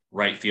that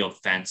right field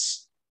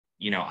fence.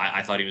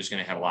 I thought he was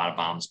going to hit a lot of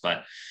bombs,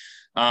 but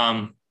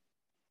and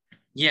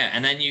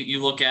then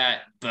you look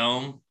at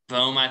Bohm.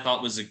 Bohm, I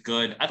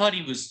thought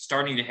he was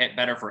starting to hit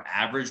better for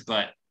average,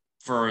 but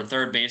for a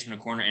third baseman,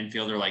 a corner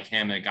infielder like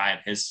him, a guy of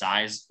his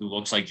size who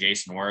looks like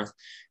Jason Worth,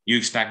 you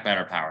expect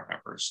better power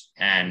numbers.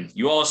 And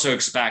you also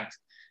expect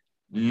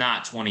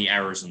not 20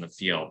 errors in the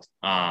field.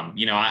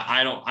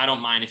 I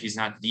don't mind if he's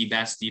not the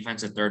best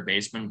defensive third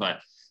baseman, but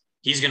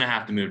he's going to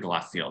have to move to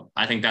left field.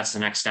 I think that's the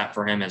next step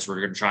for him as we're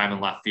going to try him in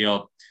left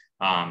field.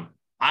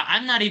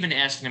 I'm not even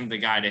asking him the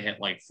guy to hit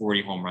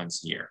 40 home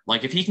runs a year.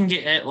 If he can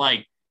get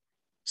hit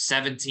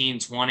 17,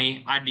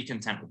 20, I'd be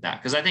content with that.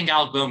 Because I think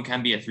Alec Bohm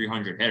can be a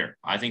 300 hitter.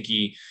 I think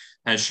he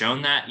has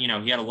shown that.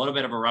 He had a little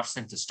bit of a rough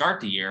stint to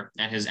start the year,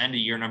 and his end of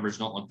year numbers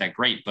don't look that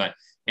great. But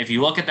if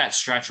you look at that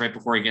stretch right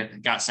before he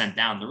got sent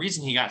down, the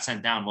reason he got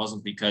sent down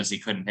wasn't because he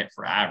couldn't hit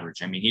for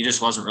average. I mean, he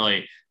just wasn't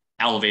really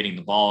elevating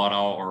the ball at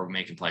all or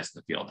making plays in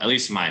the field, at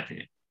least in my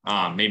opinion.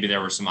 Maybe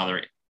there were some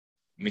other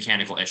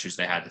mechanical issues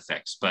they had to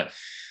fix. But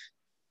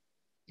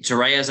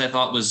Torreyes, I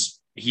thought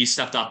he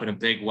stepped up in a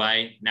big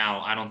way.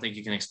 Now, I don't think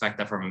you can expect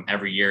that from him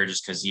every year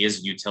just because he is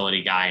a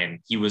utility guy. And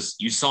you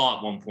saw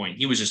at one point,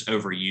 he was just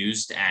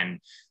overused. And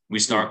we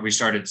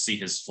started to see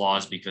his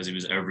flaws because he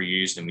was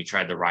overused and we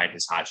tried to ride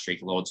his hot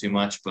streak a little too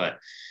much. But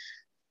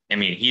I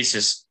mean, he's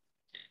just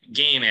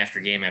game after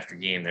game after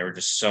game. There were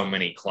just so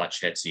many clutch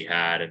hits he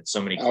had and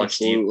so many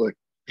clutch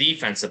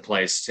defensive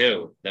plays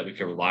too that we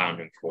could rely on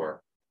him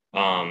for.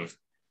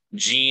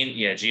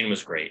 Gene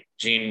was great.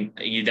 Gene,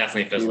 you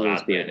definitely fizzled out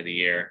at the end of the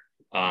year.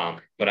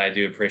 But I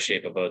do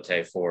appreciate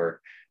Bobote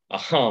for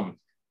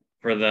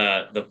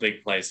the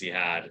big plays he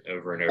had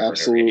over and over.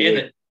 Absolutely.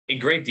 And a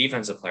great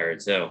defensive player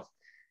too.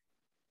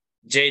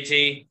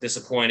 JT,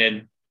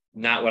 disappointed.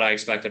 Not what I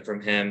expected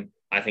from him.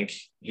 I think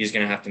he's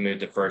going to have to move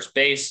to first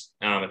base.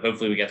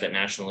 Hopefully we get that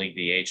National League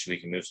DH so we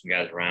can move some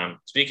guys around.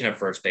 Speaking of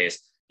first base,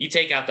 you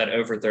take out that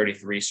over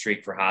 33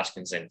 streak for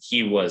Hoskins, and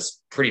he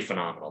was pretty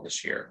phenomenal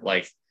this year.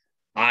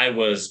 I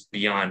was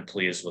beyond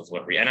pleased with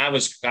what and I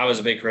was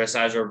a big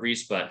criticizer of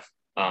Reese, but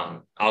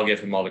I'll give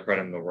him all the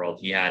credit in the world.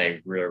 He had a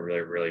really,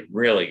 really, really,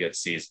 really good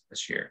season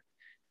this year.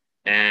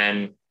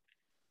 And I'm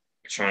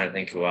trying to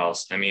think who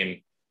else. I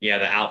mean, the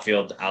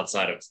outfield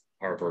outside of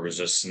Harper was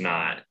just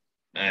not.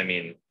 I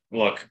mean,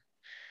 look,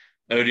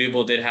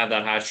 Odubel did have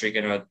that hot streak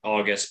in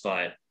August,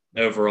 but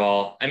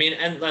overall, I mean,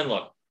 and then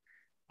look,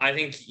 I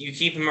think you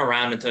keep him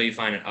around until you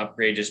find an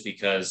upgrade just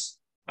because,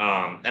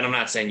 and I'm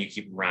not saying you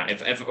keep him around.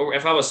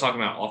 If I was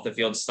talking about off the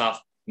field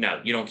stuff, no,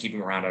 you don't keep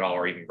him around at all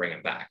or even bring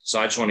him back. So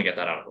I just want to get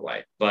that out of the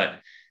way. But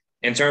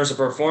in terms of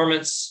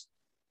performance,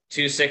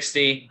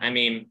 260, I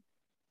mean,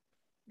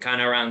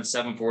 kind of around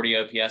 740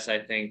 OPS, I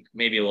think,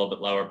 maybe a little bit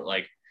lower,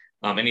 but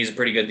and he's a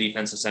pretty good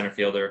defensive center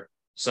fielder.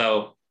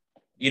 So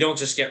you don't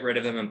just get rid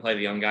of him and play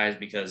the young guys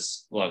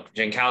because, look,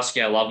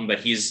 Jankowski, I love him, but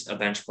he's a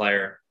bench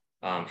player.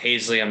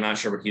 Hazley, I'm not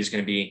sure what he's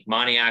going to be.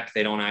 Moniak,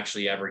 they don't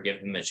actually ever give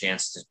him a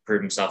chance to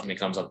prove himself when he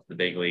comes up to the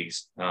big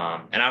leagues.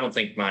 And I don't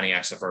think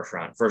Moniak's a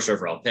first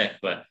overall pick,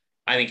 but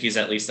I think he's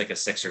at least a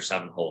 6 or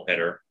 7 hole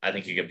hitter. I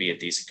think he could be a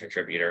decent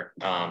contributor.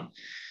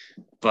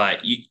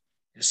 But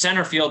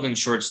center field and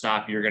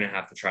shortstop, you're going to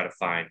have to try to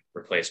find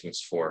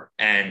replacements for.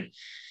 And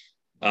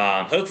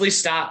hopefully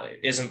Stott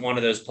isn't one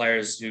of those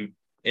players who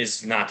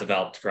is not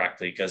developed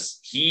correctly because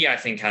he, I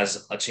think,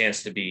 has a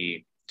chance to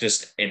be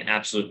just an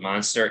absolute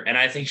monster. And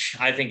I think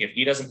if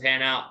he doesn't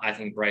pan out, I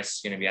think Bryce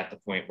is going to be at the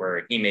point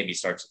where he maybe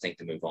starts to think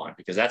to move on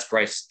because that's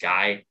Bryce's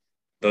guy,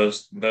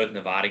 both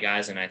Nevada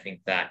guys. And I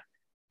think that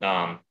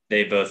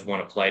they both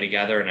want to play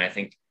together. And I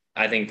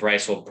think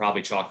Bryce will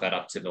probably chalk that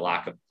up to the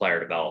lack of player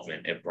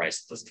development if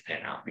Bryce doesn't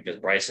pan out because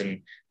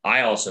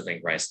I also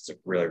think Bryce is a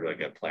really, really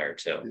good player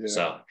too. Yeah.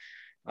 So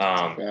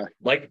Yeah.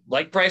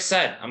 Like Bryce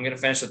said, I'm gonna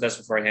finish with this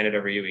before I hand it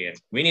over to you, Ian.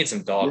 We need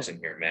some dogs in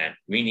here, man.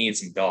 We need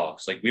some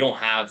dogs. Like we don't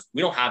have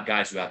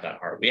guys who have that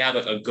heart. We have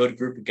a good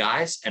group of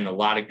guys and a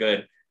lot of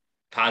good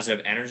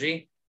positive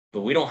energy,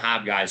 but we don't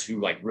have guys who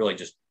like really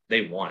just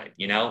they want it,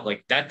 you know?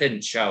 Like that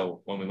didn't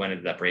show when we went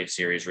into that Brave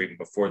series or even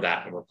before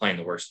that when we're playing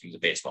the worst teams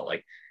of baseball.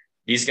 Like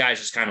these guys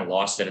just kind of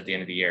lost it at the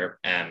end of the year,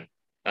 and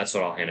that's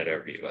what I'll hand it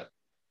over to you with.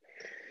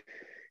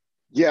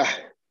 Yeah.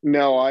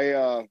 No,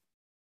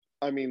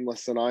 I mean,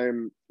 listen, I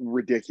am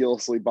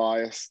ridiculously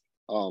biased.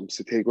 So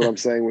take what I'm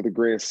saying with a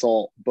grain of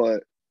salt.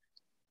 But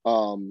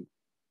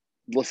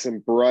listen,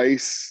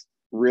 Bryce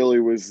really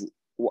was,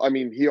 I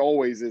mean, he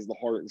always is the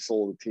heart and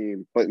soul of the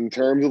team. But in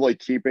terms of like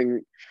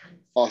keeping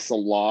us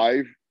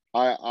alive,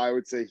 I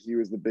would say he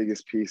was the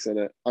biggest piece in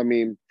it. I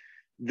mean,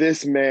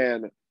 this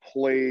man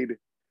played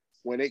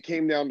when it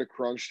came down to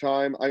crunch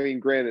time. I mean,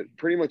 granted,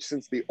 pretty much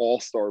since the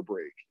All-Star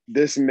break,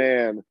 this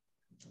man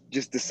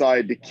just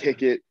decided to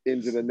kick it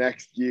into the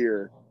next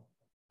year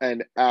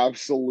and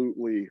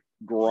absolutely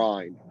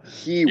grind.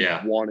 He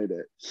wanted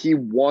it. He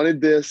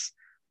wanted this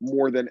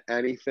more than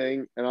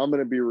anything. And I'm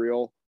going to be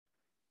real.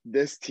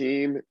 This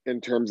team,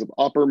 in terms of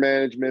upper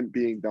management,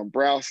 being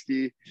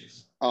Dombrowski,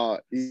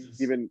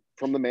 even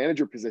from the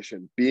manager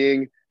position,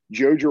 being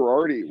Joe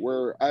Girardi,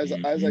 where as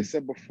I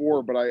said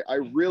before, but I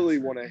really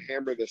want to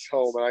hammer this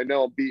home, and I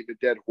know I'm beating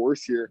a dead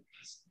horse here,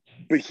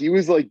 but he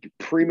was like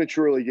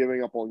prematurely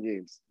giving up on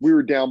games. We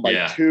were down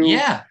by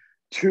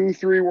two,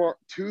 three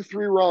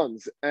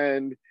runs,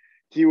 and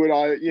he would,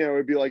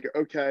 it'd be like,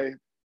 okay,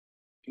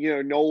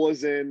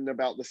 Nola's in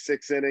about the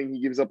 6th inning,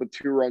 he gives up a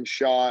 2-run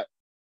shot,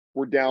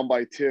 we're down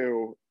by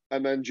 2,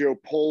 and then Joe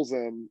pulls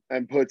him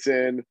and puts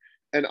in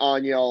an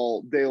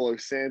Aniel De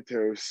Los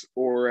Santos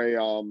or a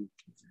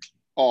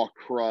oh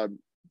crud,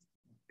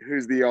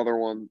 who's the other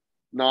one?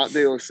 Not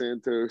De Los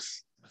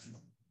Santos.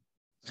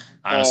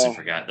 I honestly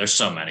forgot. There's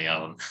so many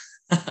of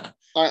them.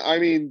 I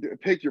mean,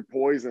 pick your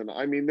poison.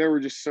 I mean, there were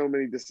just so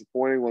many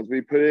disappointing ones.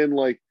 We put in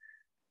like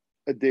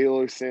a De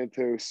Los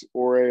Santos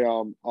or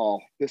a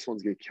this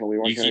one's gonna kill me.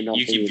 Why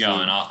you keep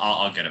going.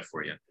 I'll get it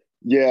for you.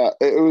 Yeah,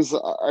 it was.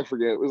 I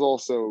forget. It was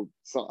also.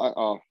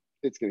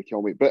 It's gonna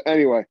kill me. But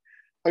anyway,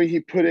 I mean,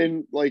 he put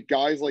in like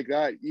guys like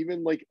that.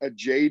 Even like a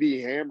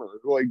JD Hammer,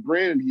 who, like,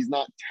 granted, he's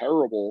not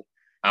terrible.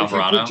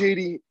 Alvarado.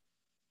 JD.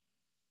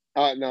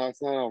 No,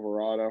 it's not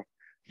Alvarado.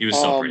 He was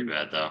still pretty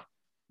bad though.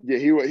 Yeah,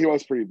 he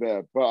was pretty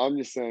bad. But I'm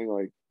just saying,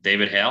 like,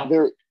 David Hale.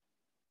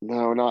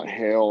 No, not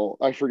Hale.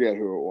 I forget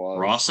who it was.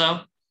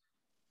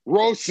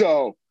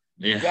 Rosso.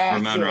 Yeah,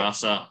 Ramon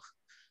Rosso.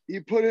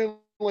 You put in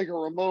like a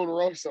Ramon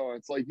Rosso.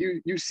 It's like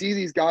you see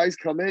these guys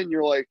come in,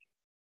 you're like,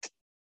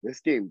 this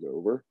game's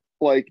over.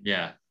 Like,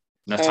 yeah,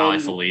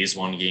 Natali Feliz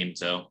one game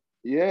too.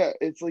 Yeah,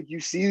 it's like you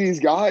see these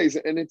guys,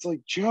 and it's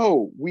like,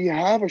 Joe, we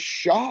have a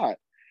shot.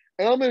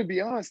 And I'm going to be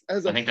honest, I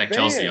think that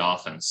kills the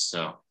offense.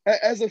 So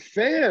as a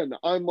fan,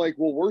 I'm like,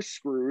 well, we're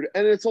screwed,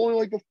 and it's only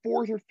like the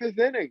 4th or 5th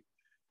inning.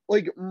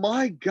 Like,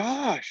 my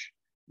gosh,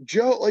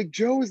 Joe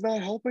is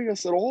not helping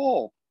us at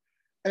all.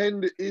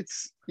 And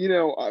it's,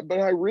 but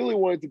I really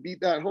wanted to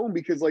beat that home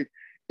because, like,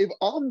 if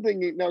I'm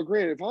thinking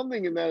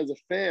that as a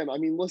fan, I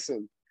mean,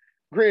 listen,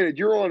 granted,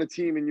 you're on a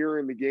team and you're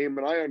in the game,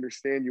 and I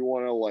understand you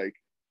want to, like,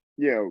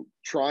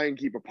 try and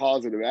keep a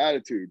positive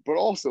attitude, but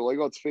also, like,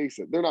 let's face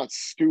it, they're not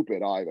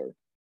stupid either.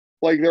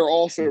 Like, they're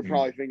also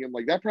probably thinking,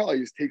 like, that probably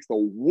just takes the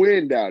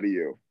wind out of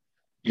you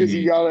because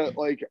you gotta,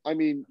 like, I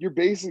mean, you're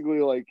basically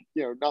like,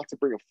 not to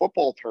bring a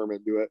football term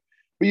into it,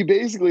 but you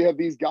basically have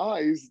these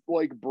guys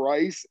like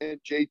Bryce and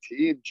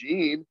JT and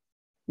Gene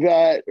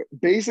that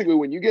basically,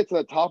 when you get to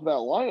the top of that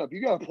lineup,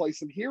 you got to play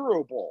some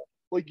hero ball.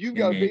 Like, you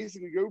got to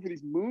basically go for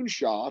these moon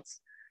shots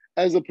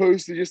as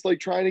opposed to just like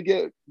trying to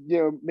get,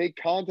 make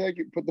contact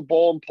and put the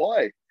ball in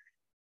play.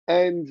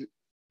 And,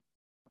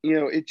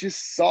 it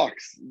just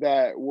sucks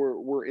that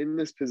we're in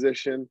this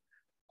position.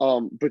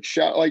 But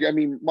I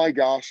mean, my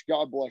gosh,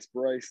 God bless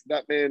Bryce.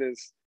 That man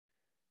is,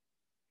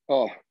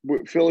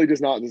 Philly does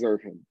not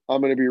deserve him.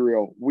 I'm going to be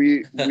real.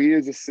 We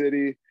as a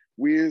city,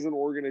 we as an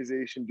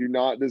organization do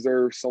not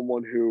deserve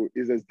someone who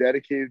is as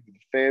dedicated to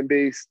the fan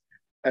base,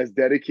 as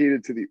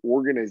dedicated to the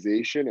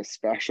organization,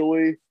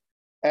 especially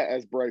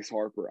as Bryce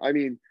Harper. I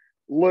mean,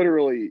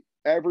 literally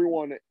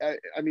everyone,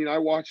 I mean, I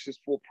watched this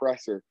full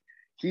presser.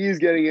 He is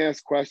getting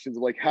asked questions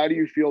of like, how do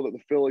you feel that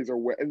the Phillies are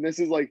and this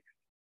is like,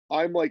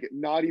 I'm like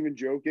not even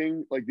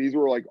joking. Like, these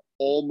were like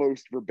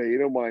almost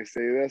verbatim when I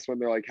say this, when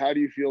they're like, how do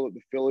you feel that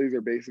the Phillies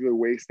are basically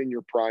wasting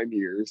your prime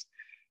years?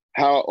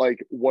 How, like,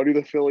 what do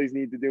the Phillies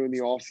need to do in the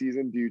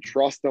offseason? Do you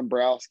trust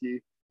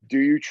Dombrowski? Do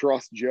you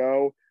trust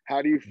Joe?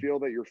 How do you feel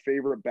that your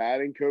favorite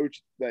batting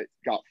coach that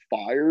got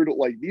fired?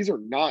 Like, these are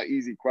not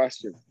easy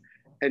questions.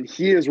 And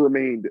he has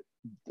remained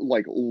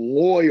like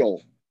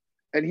loyal.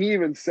 And he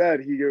even said,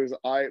 he goes,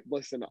 I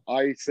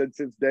said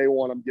since day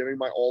one, I'm giving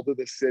my all to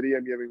this city.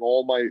 I'm giving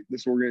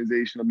this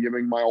organization. I'm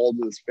giving my all to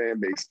this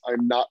fan base.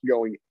 I'm not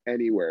going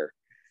anywhere.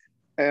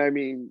 And I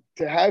mean,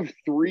 to have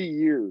 3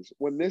 years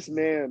when this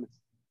man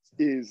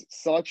is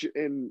such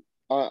an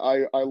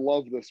I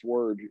love this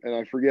word, and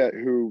I forget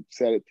who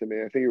said it to me.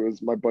 I think it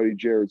was my buddy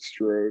Jared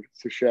Strode.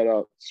 So shout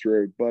out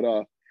Strode.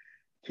 But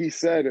he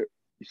said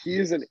he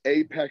is an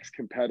apex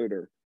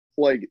competitor.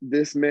 Like,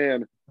 this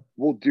man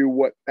will do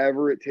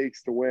whatever it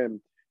takes to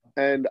win.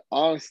 And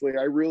honestly,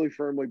 I really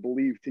firmly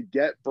believe to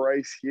get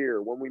Bryce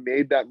here, when we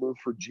made that move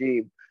for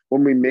Gene,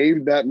 when we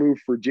made that move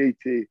for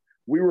JT,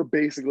 we were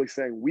basically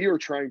saying we are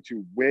trying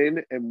to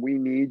win and we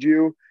need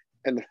you.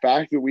 And the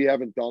fact that we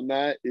haven't done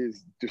that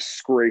is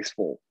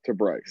disgraceful to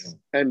Bryce.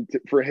 And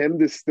for him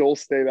to still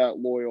stay that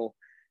loyal,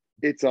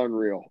 it's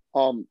unreal.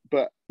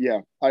 But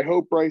yeah, I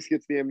hope Bryce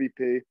gets the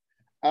MVP.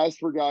 As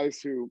for guys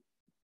who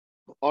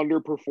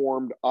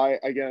underperformed,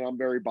 I'm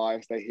very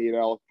biased. I hate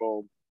Alec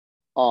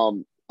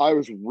Bohm. I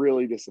was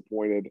really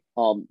disappointed,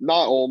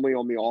 not only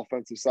on the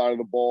offensive side of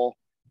the ball,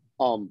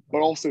 but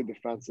also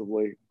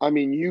defensively. I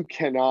mean, you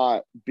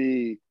cannot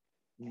be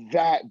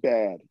that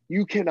bad.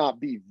 You cannot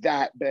be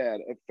that bad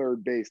at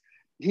third base.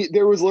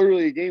 There was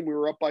literally a game we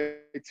were up by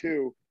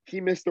 2.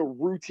 He missed a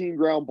routine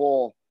ground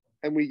ball,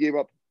 and we gave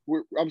up.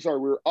 We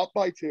were up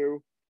by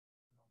 2,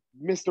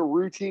 missed a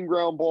routine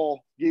ground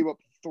ball, gave up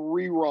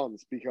 3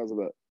 runs because of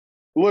it.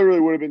 Literally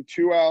would have been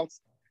 2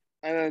 outs,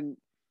 and then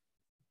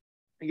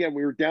again,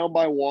 we were down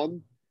by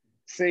 1.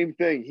 Same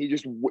thing. He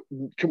just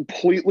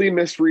completely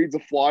misreads a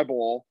fly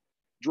ball,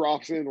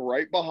 drops in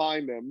right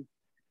behind him,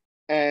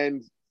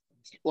 and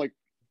like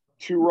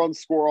 2 runs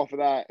score off of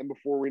that. And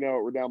before we know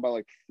it, we're down by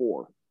like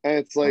 4. And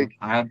it's like,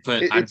 I'd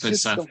put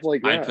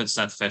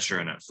Seth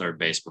Fisher in at third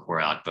base before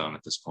Alec Bohm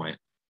at this point.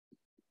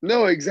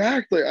 No,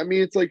 exactly. I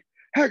mean, it's like,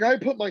 heck, I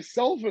put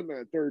myself in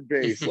that third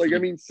base. Like, I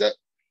mean,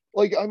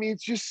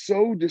 it's just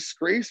so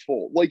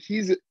disgraceful. Like,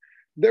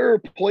 there are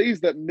plays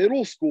that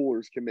middle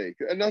schoolers can make.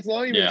 And that's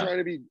not even trying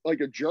to be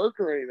like a jerk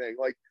or anything.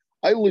 Like,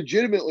 I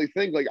legitimately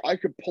think like I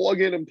could plug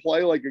in and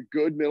play like a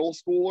good middle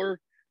schooler.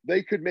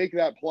 They could make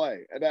that play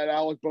and that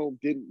Alec Bohm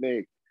didn't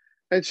make.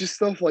 And it's just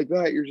stuff like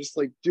that. You're just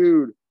like,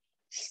 dude,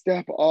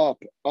 step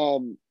up.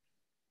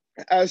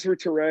 As for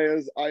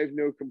Torreyes, I have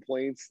no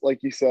complaints. Like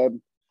you said,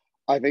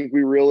 I think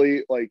we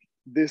really like,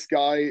 this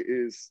guy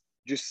is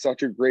just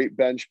such a great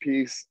bench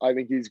piece. I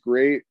think he's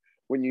great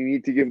when you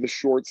need to give the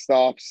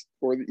shortstops,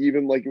 or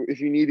even like if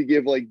you need to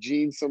give like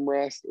Gene some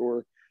rest,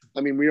 or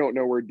I mean, we don't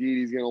know where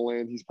Didi's going to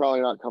land. He's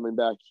probably not coming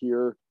back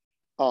here.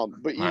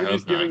 But even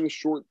just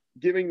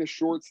giving the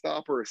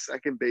shortstop or a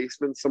second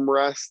baseman some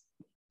rest.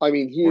 I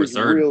mean, he is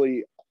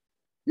really,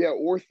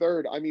 or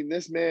third. I mean,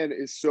 this man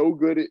is so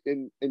good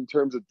in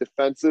terms of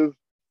defensive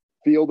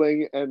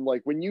fielding, and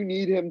like when you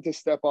need him to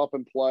step up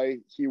and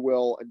play, he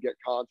will and get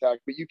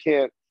contact. But you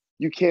can't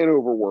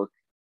overwork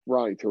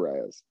Ronny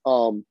Torreyes.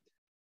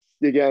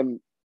 Again,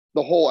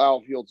 the whole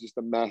outfield's just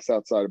a mess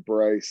outside of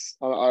Bryce.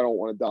 I don't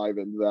want to dive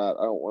into that.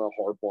 I don't want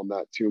to harp on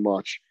that too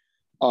much.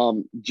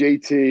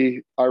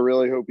 JT, I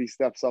really hope he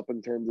steps up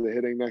in terms of the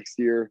hitting next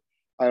year.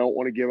 I don't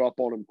want to give up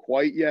on him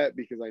quite yet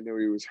because I know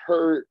he was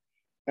hurt.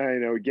 And I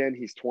know, again,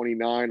 he's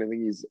 29. I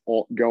think he's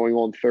going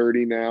on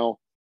 30 now.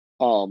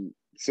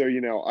 So,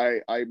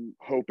 I'm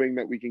hoping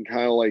that we can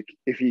kind of like,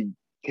 if he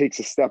takes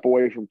a step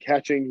away from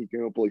catching, he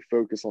can hopefully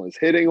focus on his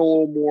hitting a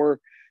little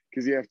more,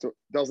 because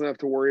doesn't have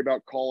to worry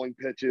about calling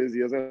pitches. He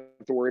doesn't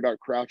have to worry about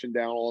crouching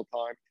down all the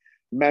time.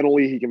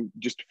 Mentally, he can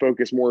just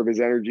focus more of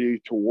his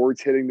energy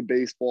towards hitting the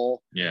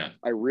baseball. Yeah.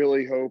 I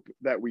really hope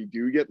that we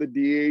do get the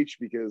DH,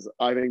 because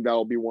I think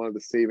that'll be one of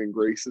the saving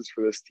graces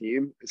for this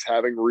team, is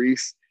having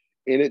Reese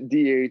in at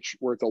DH,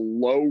 where it's a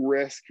low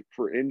risk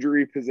for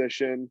injury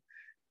position.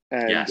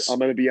 And yes, I'm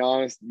going to be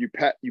honest, you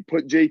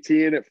put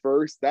JT in at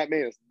first, that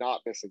man is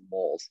not missing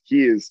balls.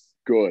 He is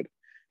good.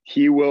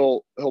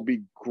 He'll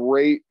be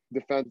great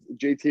defense.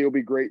 JT will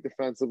be great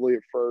defensively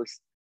at first.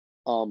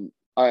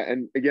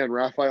 And again,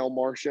 Rafael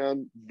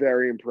Marchand,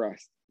 very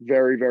impressed.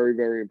 Very, very,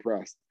 very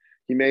impressed.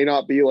 He may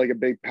not be like a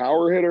big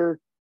power hitter,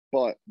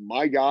 but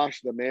my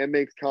gosh, the man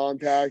makes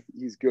contact.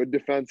 He's good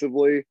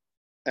defensively.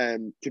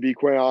 And to be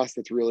quite honest,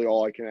 that's really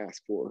all I can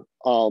ask for.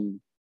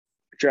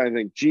 Trying to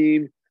think,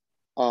 Gene,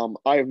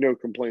 I have no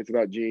complaints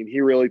about Gene.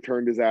 He really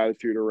turned his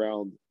attitude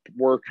around,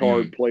 worked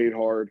hard, played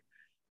hard.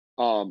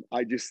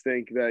 I just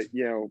think that,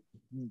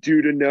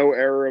 due to no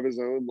error of his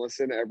own,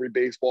 listen, every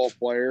baseball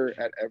player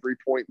at every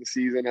point in the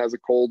season has a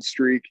cold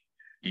streak.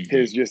 Mm-hmm.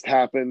 His just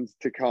happened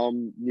to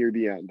come near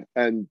the end.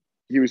 And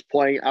he was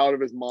playing out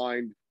of his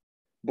mind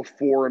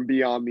before and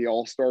beyond the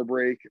All-Star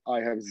break.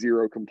 I have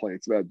zero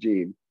complaints about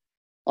Gene.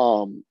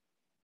 I'm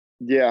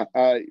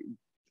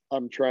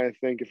trying to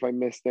think if I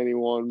missed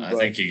anyone. I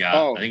think you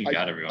got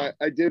everyone.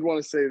 I did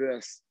want to say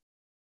this.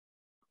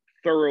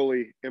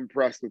 Thoroughly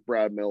impressed with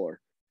Brad Miller.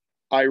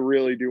 I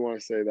really do want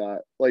to say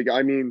that. Like,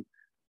 I mean,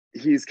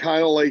 he's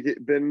kind of like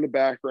been in the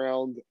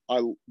background.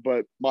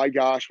 But my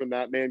gosh, when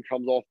that man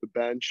comes off the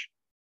bench,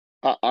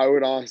 I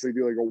would honestly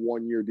do like a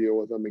 1-year deal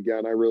with him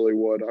again. I really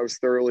would. I was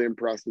thoroughly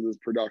impressed with his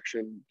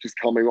production, just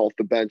coming off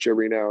the bench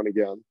every now and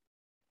again.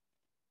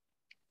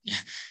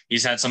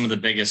 He's had some of the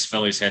biggest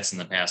Phillies hits in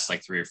the past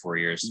like 3 or 4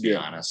 years, to be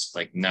honest.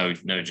 Like, no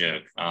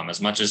joke. As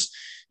much as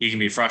he can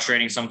be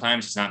frustrating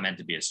sometimes, he's not meant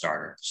to be a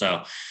starter.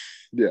 So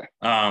Yeah.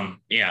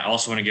 Yeah. I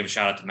also want to give a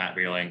shout out to Matt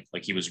Beerling.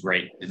 Like, he was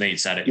great. They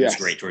said it. He Yes.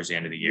 was great towards the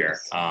end of the year.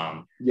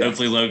 Yes. Yes.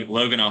 Hopefully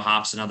Logan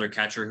O'Hopp's another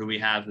catcher who we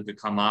have who could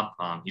come up.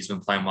 He's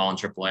been playing well in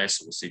AAA,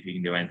 so we'll see if he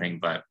can do anything.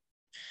 But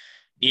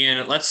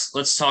Ian,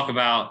 let's talk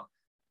about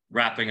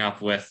wrapping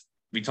up with,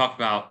 we talked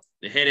about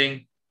the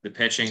hitting, the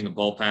pitching, the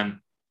bullpen.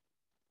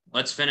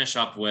 Let's finish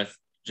up with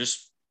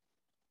just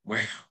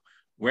where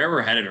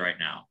we're headed right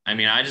now. I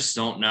mean, I just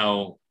don't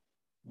know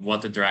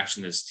what the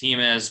direction this team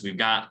is. We've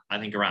got, I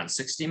think, around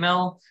 60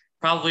 mil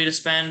probably to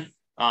spend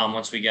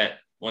once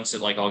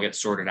it like all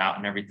gets sorted out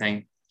and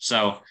everything.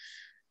 So,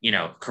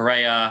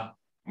 Correa,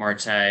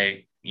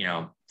 Marte,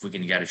 if we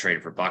can get a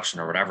trade for Buxton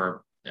or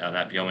whatever,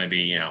 that deal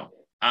maybe,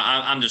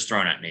 I'm just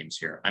throwing out names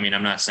here. I mean,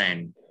 I'm not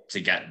saying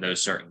to get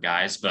those certain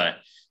guys, but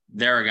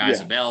there are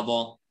guys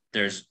available.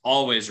 There's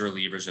always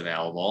relievers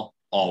available.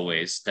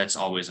 Always. That's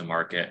always a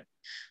market.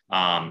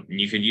 And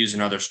you could use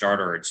another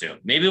starter or two.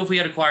 Maybe if we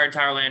had acquired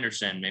Tyler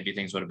Anderson, maybe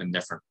things would have been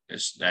different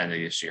end of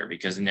this year,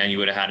 because then you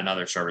would have had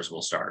another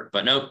serviceable starter.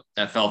 But nope,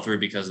 that fell through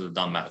because of the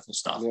dumb medical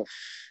stuff. Yeah.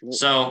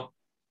 So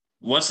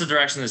what's the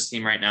direction of this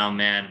team right now,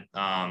 man?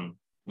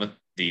 With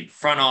the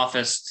front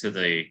office to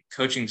the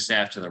coaching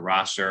staff to the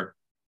roster,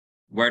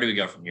 where do we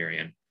go from here,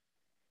 Ian?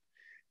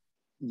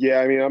 Yeah,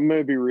 I mean, I'm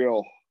going to be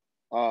real.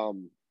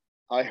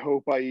 I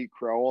hope I eat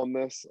crow on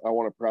this. I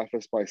want to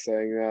preface by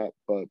saying that,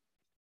 but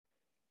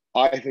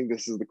I think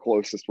this is the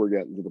closest we're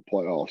getting to the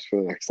playoffs for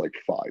the next 5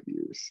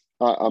 years.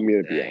 I'm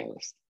going to be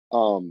honest.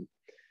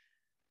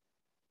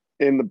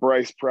 In the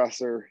Bryce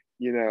presser,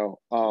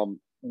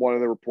 one of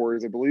the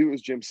reporters, I believe it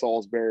was Jim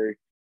Salisbury,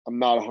 I'm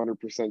not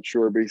 100%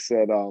 sure, but he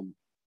said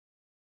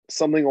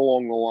something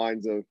along the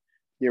lines of,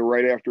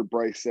 right after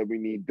Bryce said we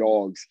need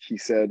dogs, he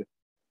said,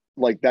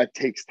 that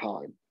takes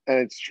time. And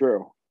it's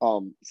true.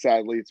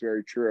 Sadly, it's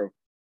very true.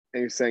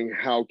 And he's saying,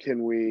 how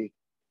can we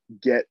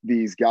get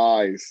these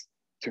guys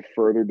to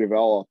further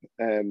develop?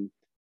 And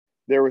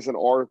there was an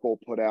article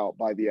put out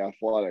by The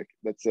Athletic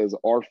that says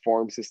our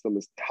farm system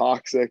is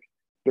toxic.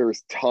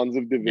 There's tons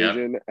of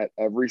division at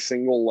every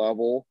single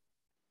level.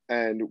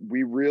 And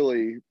we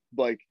really,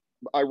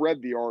 I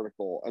read the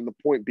article, and the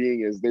point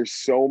being is there's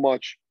so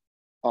much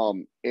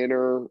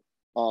inner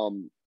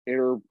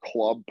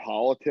club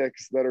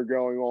politics that are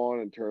going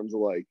on in terms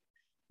of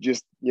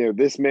just,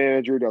 this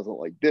manager doesn't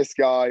like this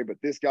guy, but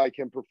this guy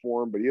can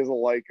perform, but he doesn't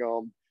like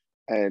him.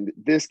 And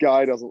this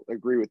guy doesn't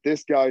agree with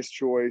this guy's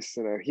choice,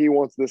 and he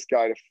wants this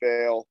guy to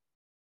fail.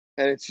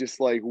 And it's just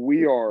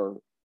we are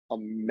a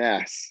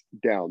mess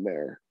down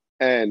there.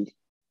 And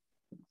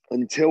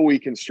until we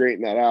can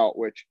straighten that out,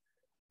 which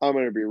I'm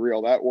going to be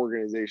real, that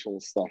organizational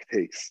stuff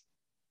takes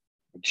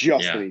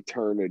just an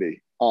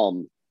eternity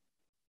to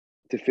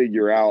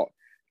figure out.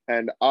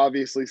 And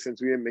obviously,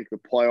 since we didn't make the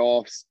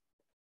playoffs,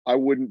 I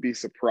wouldn't be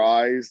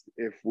surprised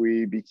if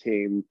we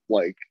became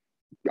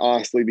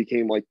honestly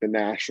became the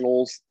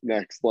Nationals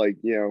next,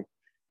 around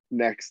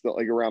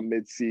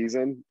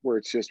mid-season,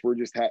 where we're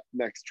just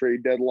next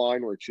trade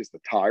deadline, where it's just a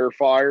tire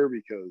fire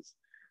because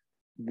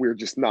we're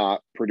just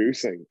not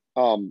producing.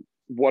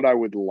 What I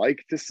would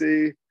like to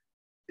see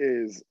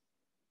is,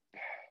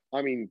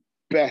 I mean,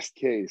 best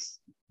case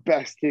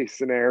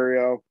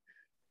scenario,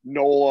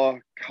 Nola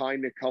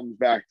kind of comes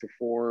back to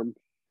form.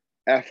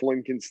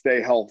 Eflin can stay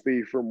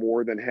healthy for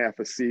more than half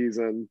a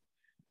season,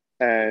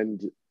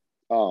 and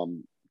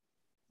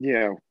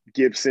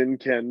Gibson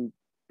can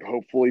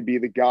hopefully be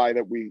the guy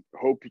that we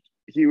hope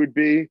he would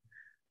be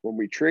when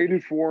we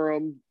traded for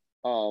him.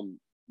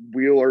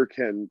 Wheeler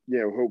can,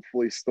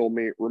 hopefully still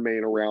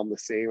remain around the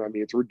same. I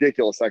mean, it's a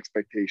ridiculous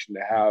expectation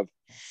to have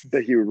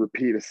that he would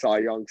repeat a Cy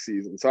Young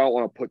season. So I don't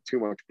want to put too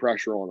much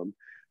pressure on him.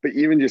 But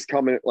even just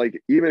coming,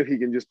 even if he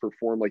can just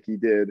perform like he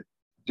did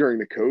during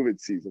the COVID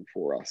season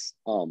for us,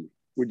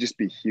 would just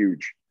be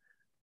huge.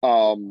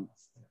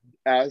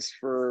 As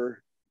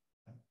for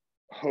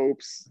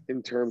hopes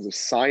in terms of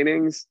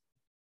signings,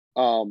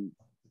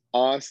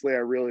 honestly, I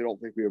really don't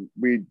think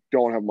we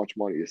don't have much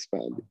money to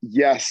spend.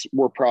 Yes,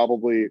 we're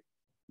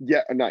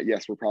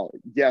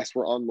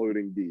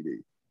unloading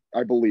Didi.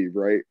 I believe,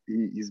 right?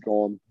 He's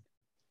gone,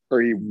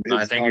 or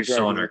I think he's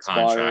still under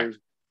contract.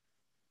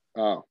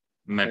 Oh,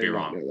 might be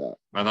wrong.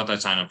 I thought they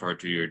signed him for a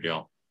 2-year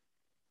deal.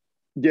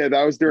 Yeah,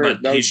 that was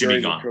during. But he should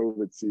be gone. The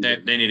COVID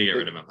season. They need to get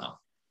rid of him though.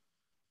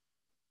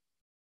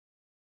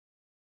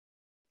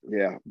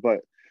 Yeah,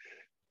 but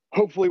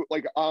hopefully,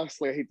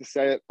 honestly, I hate to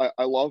say it,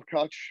 I love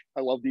Kutch.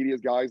 I love Didi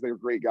as guys. They're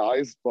great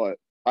guys, but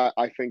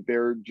I think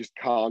they're just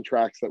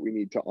contracts that we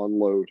need to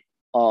unload.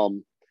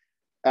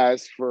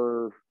 As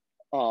for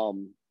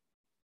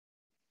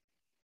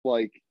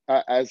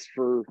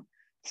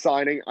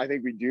signing, I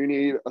think we do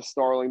need a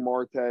Starling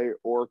Marte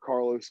or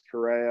Carlos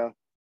Correa.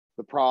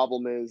 The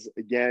problem is,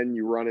 again,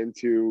 you run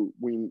into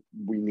we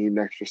need an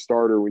extra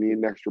starter, we need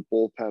an extra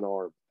bullpen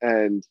arm,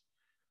 and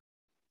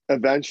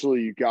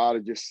eventually you got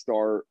to just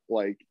start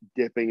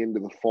dipping into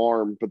the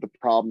farm. But the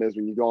problem is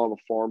when you go on a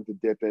farm to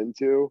dip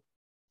into,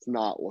 it's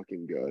not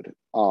looking good.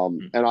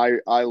 And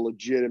I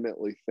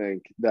legitimately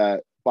think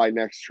that by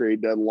next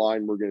trade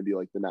deadline, we're going to be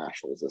like the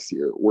Nationals this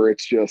year, where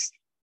it's just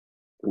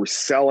We're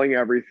selling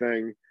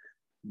everything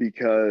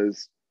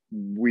because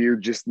we're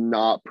just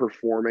not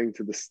performing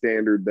to the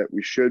standard that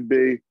we should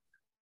be.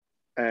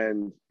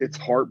 And it's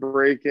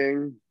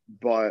heartbreaking,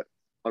 but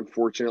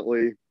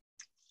unfortunately,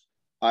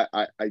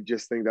 I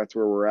just think that's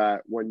where we're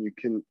at when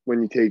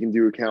you take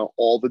into account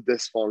all the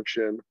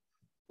dysfunction,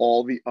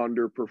 all the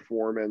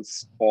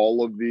underperformance,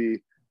 all of the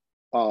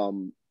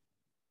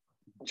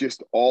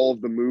just all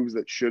of the moves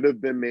that should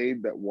have been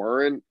made that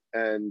weren't,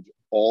 and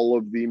all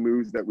of the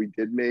moves that we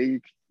did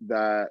make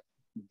that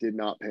did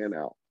not pan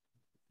out.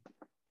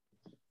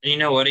 And you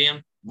know what,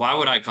 Ian? Why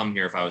would I come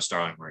here if I was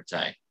Starling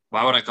Marte?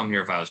 Why would I come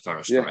here if I was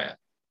Carlos Correa?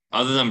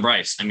 Other than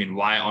Bryce, I mean,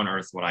 why on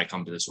earth would I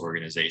come to this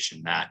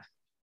organization that,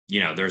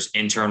 there's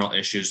internal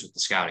issues with the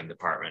scouting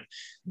department?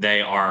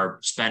 They are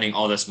spending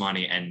all this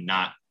money and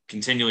not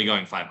continually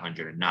going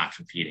 500 and not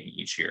competing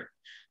each year.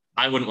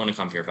 I wouldn't want to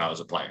come here if I was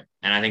a player.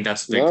 And I think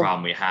that's the big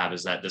problem we have,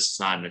 is that this is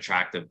not an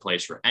attractive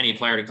place for any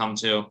player to come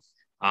to.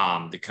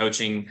 The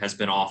coaching has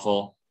been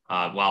awful.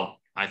 Well,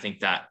 I think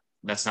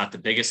that's not the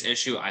biggest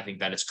issue. I think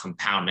that it's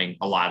compounding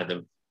a lot of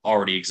the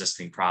already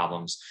existing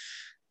problems.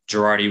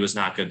 Girardi was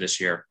not good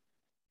this year.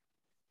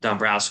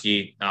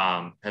 Dombrowski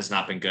has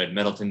not been good.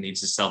 Middleton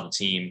needs to sell the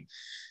team.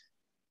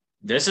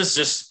 This is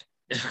just,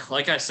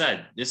 like I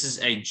said, this is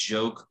a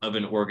joke of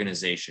an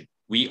organization.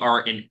 We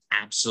are in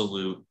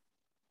absolute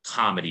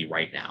comedy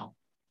right now.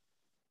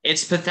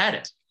 It's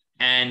pathetic.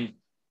 And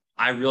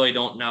I really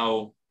don't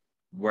know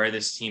where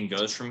this team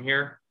goes from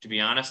here, to be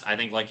honest. I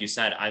think, like you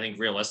said, I think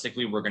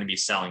realistically, we're going to be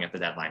selling at the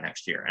deadline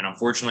next year. And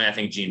unfortunately, I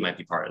think Gene might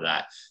be part of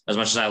that. As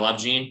much as I love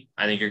Gene,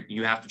 I think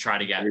you have to try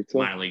to get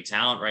minor league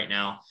talent right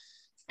now.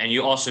 And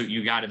you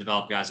got to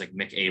develop guys like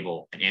Mick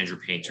Abel and Andrew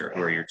Painter,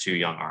 who are your two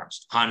young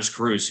arms. Hans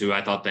Cruz, who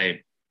I thought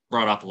they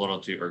brought up a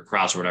little too, or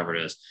Krause or whatever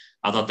it is.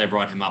 I thought they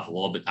brought him up a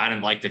little bit. I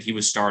didn't like that he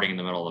was starting in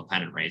the middle of the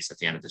pennant race at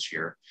the end of this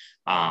year.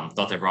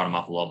 Thought they brought him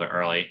up a little bit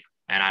early.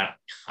 And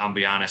I'll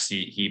be honest,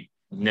 he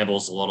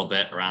nibbles a little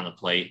bit around the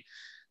plate.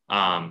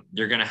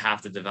 You're going to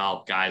have to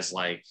develop guys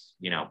like,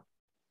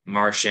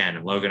 Marchand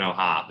and Logan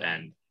O'Hoppe.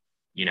 And,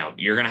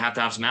 you're going to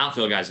have some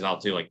outfield guys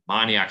develop too. Like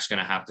Moniak's going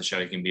to have to show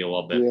he can be a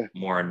little bit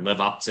more and live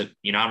up to,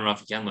 I don't know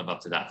if he can live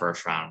up to that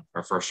first round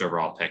or first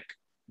overall pick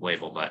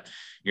label, but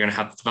you're going to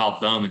have to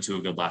develop them into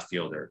a good left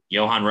fielder.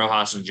 Johan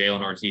Rojas and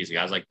Jalen Ortiz,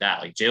 guys like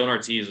that. Like Jalen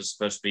Ortiz was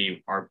supposed to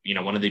be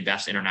one of the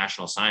best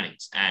international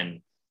signings.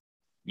 And,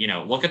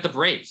 look at the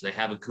Braves. They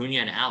have Acuna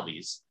and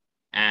Albies.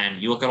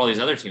 And you look at all these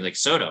other teams like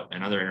Soto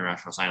and other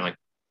international signings,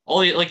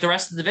 like the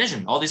rest of the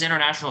division, all these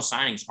international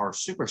signings are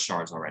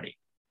superstars already.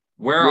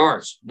 Where are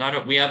ours?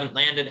 We haven't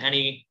landed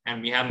any,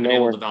 and we haven't been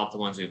able to develop the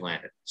ones we've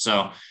landed.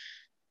 So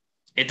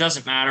it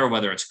doesn't matter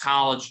whether it's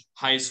college,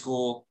 high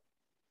school,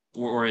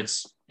 or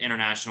it's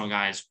international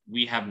guys.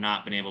 We have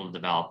not been able to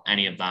develop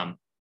any of them.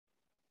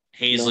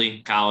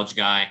 Hazley, college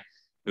guy,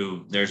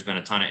 who there's been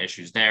a ton of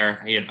issues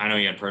there. I know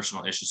he had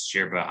personal issues this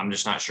year, but I'm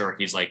just not sure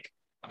he's like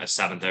a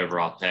 7th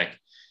overall pick.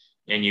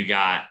 And you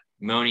got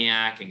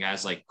Moniak and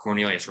guys like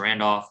Cornelius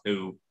Randolph,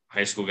 who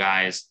high school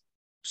guys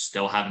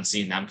still haven't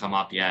seen them come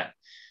up yet,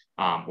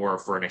 or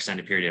for an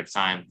extended period of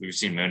time. We've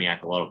seen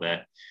Moniak a little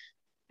bit.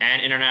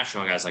 And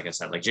international guys, like I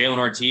said, like Jalen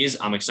Ortiz,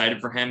 I'm excited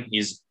for him.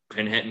 He's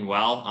been hitting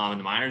well in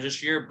the minors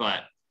this year,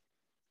 but,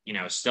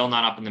 still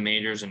not up in the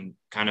majors and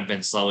kind of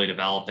been slowly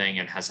developing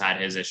and has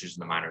had his issues in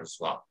the minors as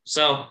well.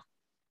 So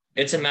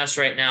it's a mess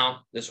right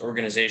now. This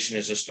organization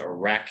is just a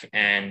wreck.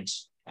 And,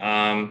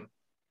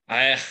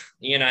 I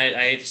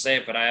hate to say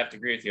it, but I have to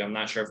agree with you. I'm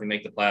not sure if we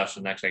make the playoffs for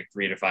the next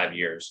 3 to 5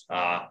 years.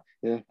 I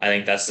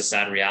think that's the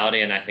sad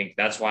reality. And I think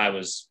that's why I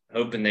was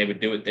hoping they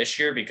would do it this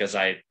year, because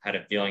I had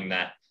a feeling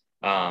that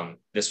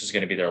this was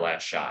going to be their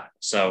last shot.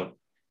 So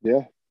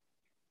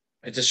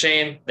it's a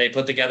shame. They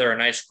put together a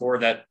nice core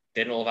that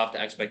didn't live up to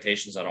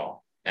expectations at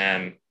all.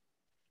 And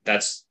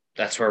that's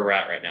where we're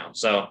at right now.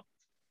 So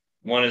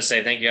wanted to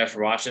say thank you guys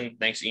for watching.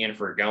 Thanks, Ian,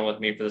 for going with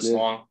me for this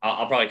long.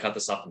 I'll probably cut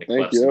this up into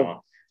clips and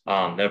all.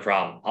 No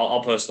problem.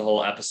 I'll post the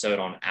whole episode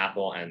on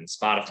Apple and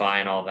Spotify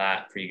and all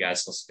that for you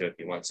guys to listen to if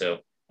you want to.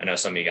 I know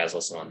some of you guys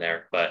listen on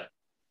there, but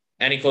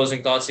any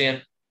closing thoughts,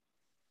 Ian?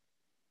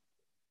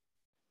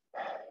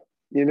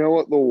 You know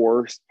what the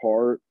worst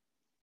part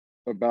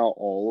about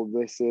all of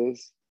this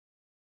is?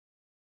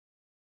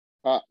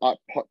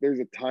 There's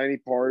a tiny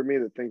part of me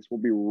that thinks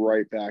we'll be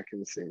right back in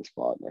the same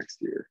spot next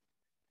year.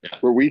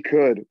 Where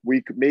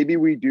maybe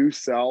we do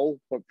sell,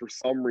 but for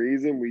some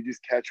reason we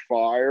just catch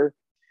fire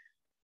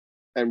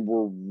and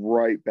we're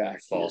right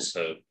back false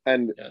here.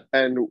 Hope.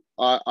 And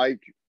I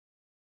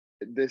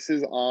this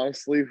is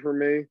honestly, for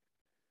me,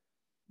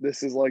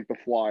 this is like the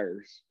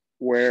Flyers,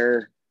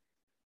 where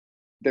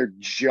they're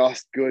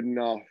just good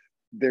enough.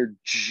 They're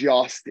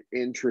just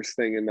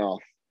interesting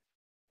enough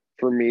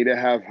for me to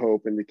have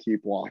hope and to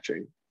keep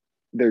watching.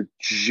 They're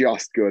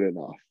just good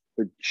enough.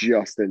 They're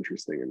just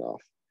interesting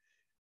enough.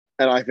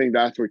 And I think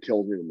that's what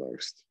kills me the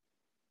most.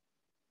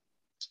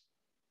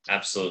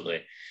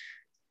 Absolutely.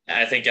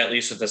 I think at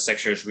least with the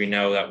Sixers, we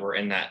know that we're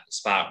in that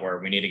spot where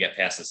we need to get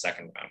past the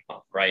second round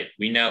hump, right?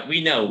 We know what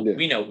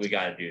we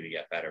got to do to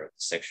get better with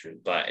the Sixers,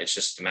 but it's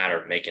just a matter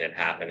of making it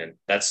happen. And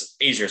that's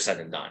easier said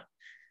than done.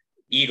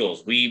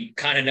 Eagles, we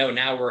kind of know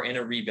now we're in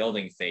a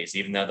rebuilding phase,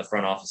 even though the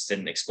front office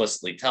didn't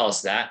explicitly tell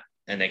us that.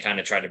 And they kind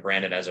of tried to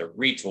brand it as a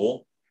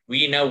retool.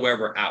 We know where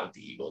we're at with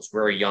the Eagles.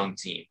 We're a young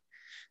team.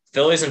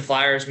 Phillies and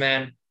Flyers,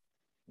 man,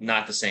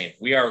 not the same.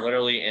 We are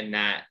literally in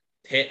that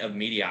pit of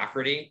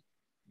mediocrity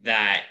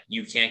that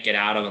you can't get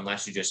out of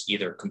unless you just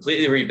either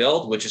completely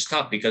rebuild, which is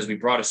tough because we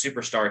brought a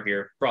superstar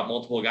here, brought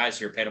multiple guys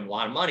here, paid them a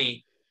lot of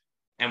money,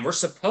 and we're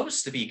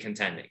supposed to be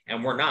contending,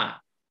 and we're not,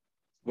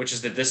 which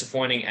is the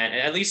disappointing. And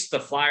at least the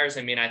Flyers,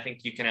 I mean, I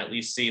think you can at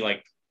least see,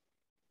 like,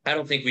 I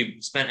don't think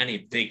we've spent any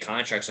big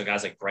contracts on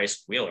guys like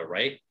Bryce Wheeler,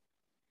 right?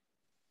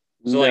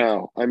 So,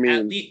 no, like,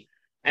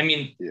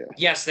 yeah.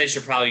 Yes, they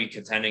should probably be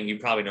contending. You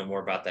probably know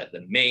more about that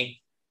than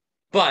me.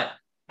 But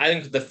I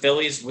think the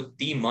Phillies, with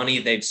the money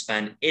they've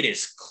spent, it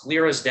is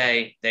clear as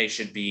day they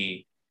should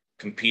be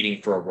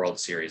competing for a World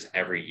Series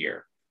every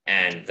year.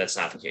 And that's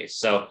not the case.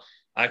 So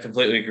I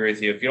completely agree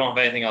with you. If you don't have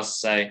anything else to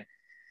say,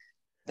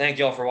 thank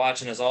you all for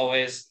watching. As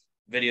always,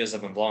 videos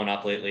have been blowing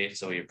up lately,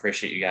 so we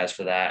appreciate you guys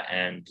for that.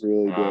 And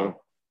Really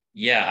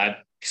yeah, I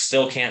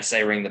still can't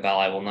say ring the bell.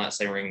 I will not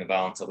say ring the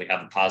bell until we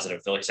have a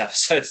positive Phillies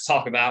episode to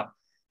talk about.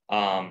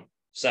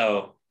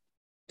 So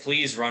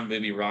please run,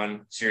 Booby,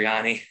 run,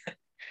 Sirianni.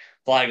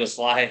 Fly Eagles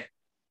fly,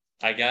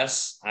 I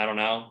guess. I don't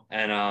know.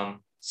 And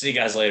see you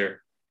guys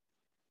later.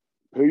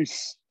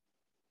 Peace.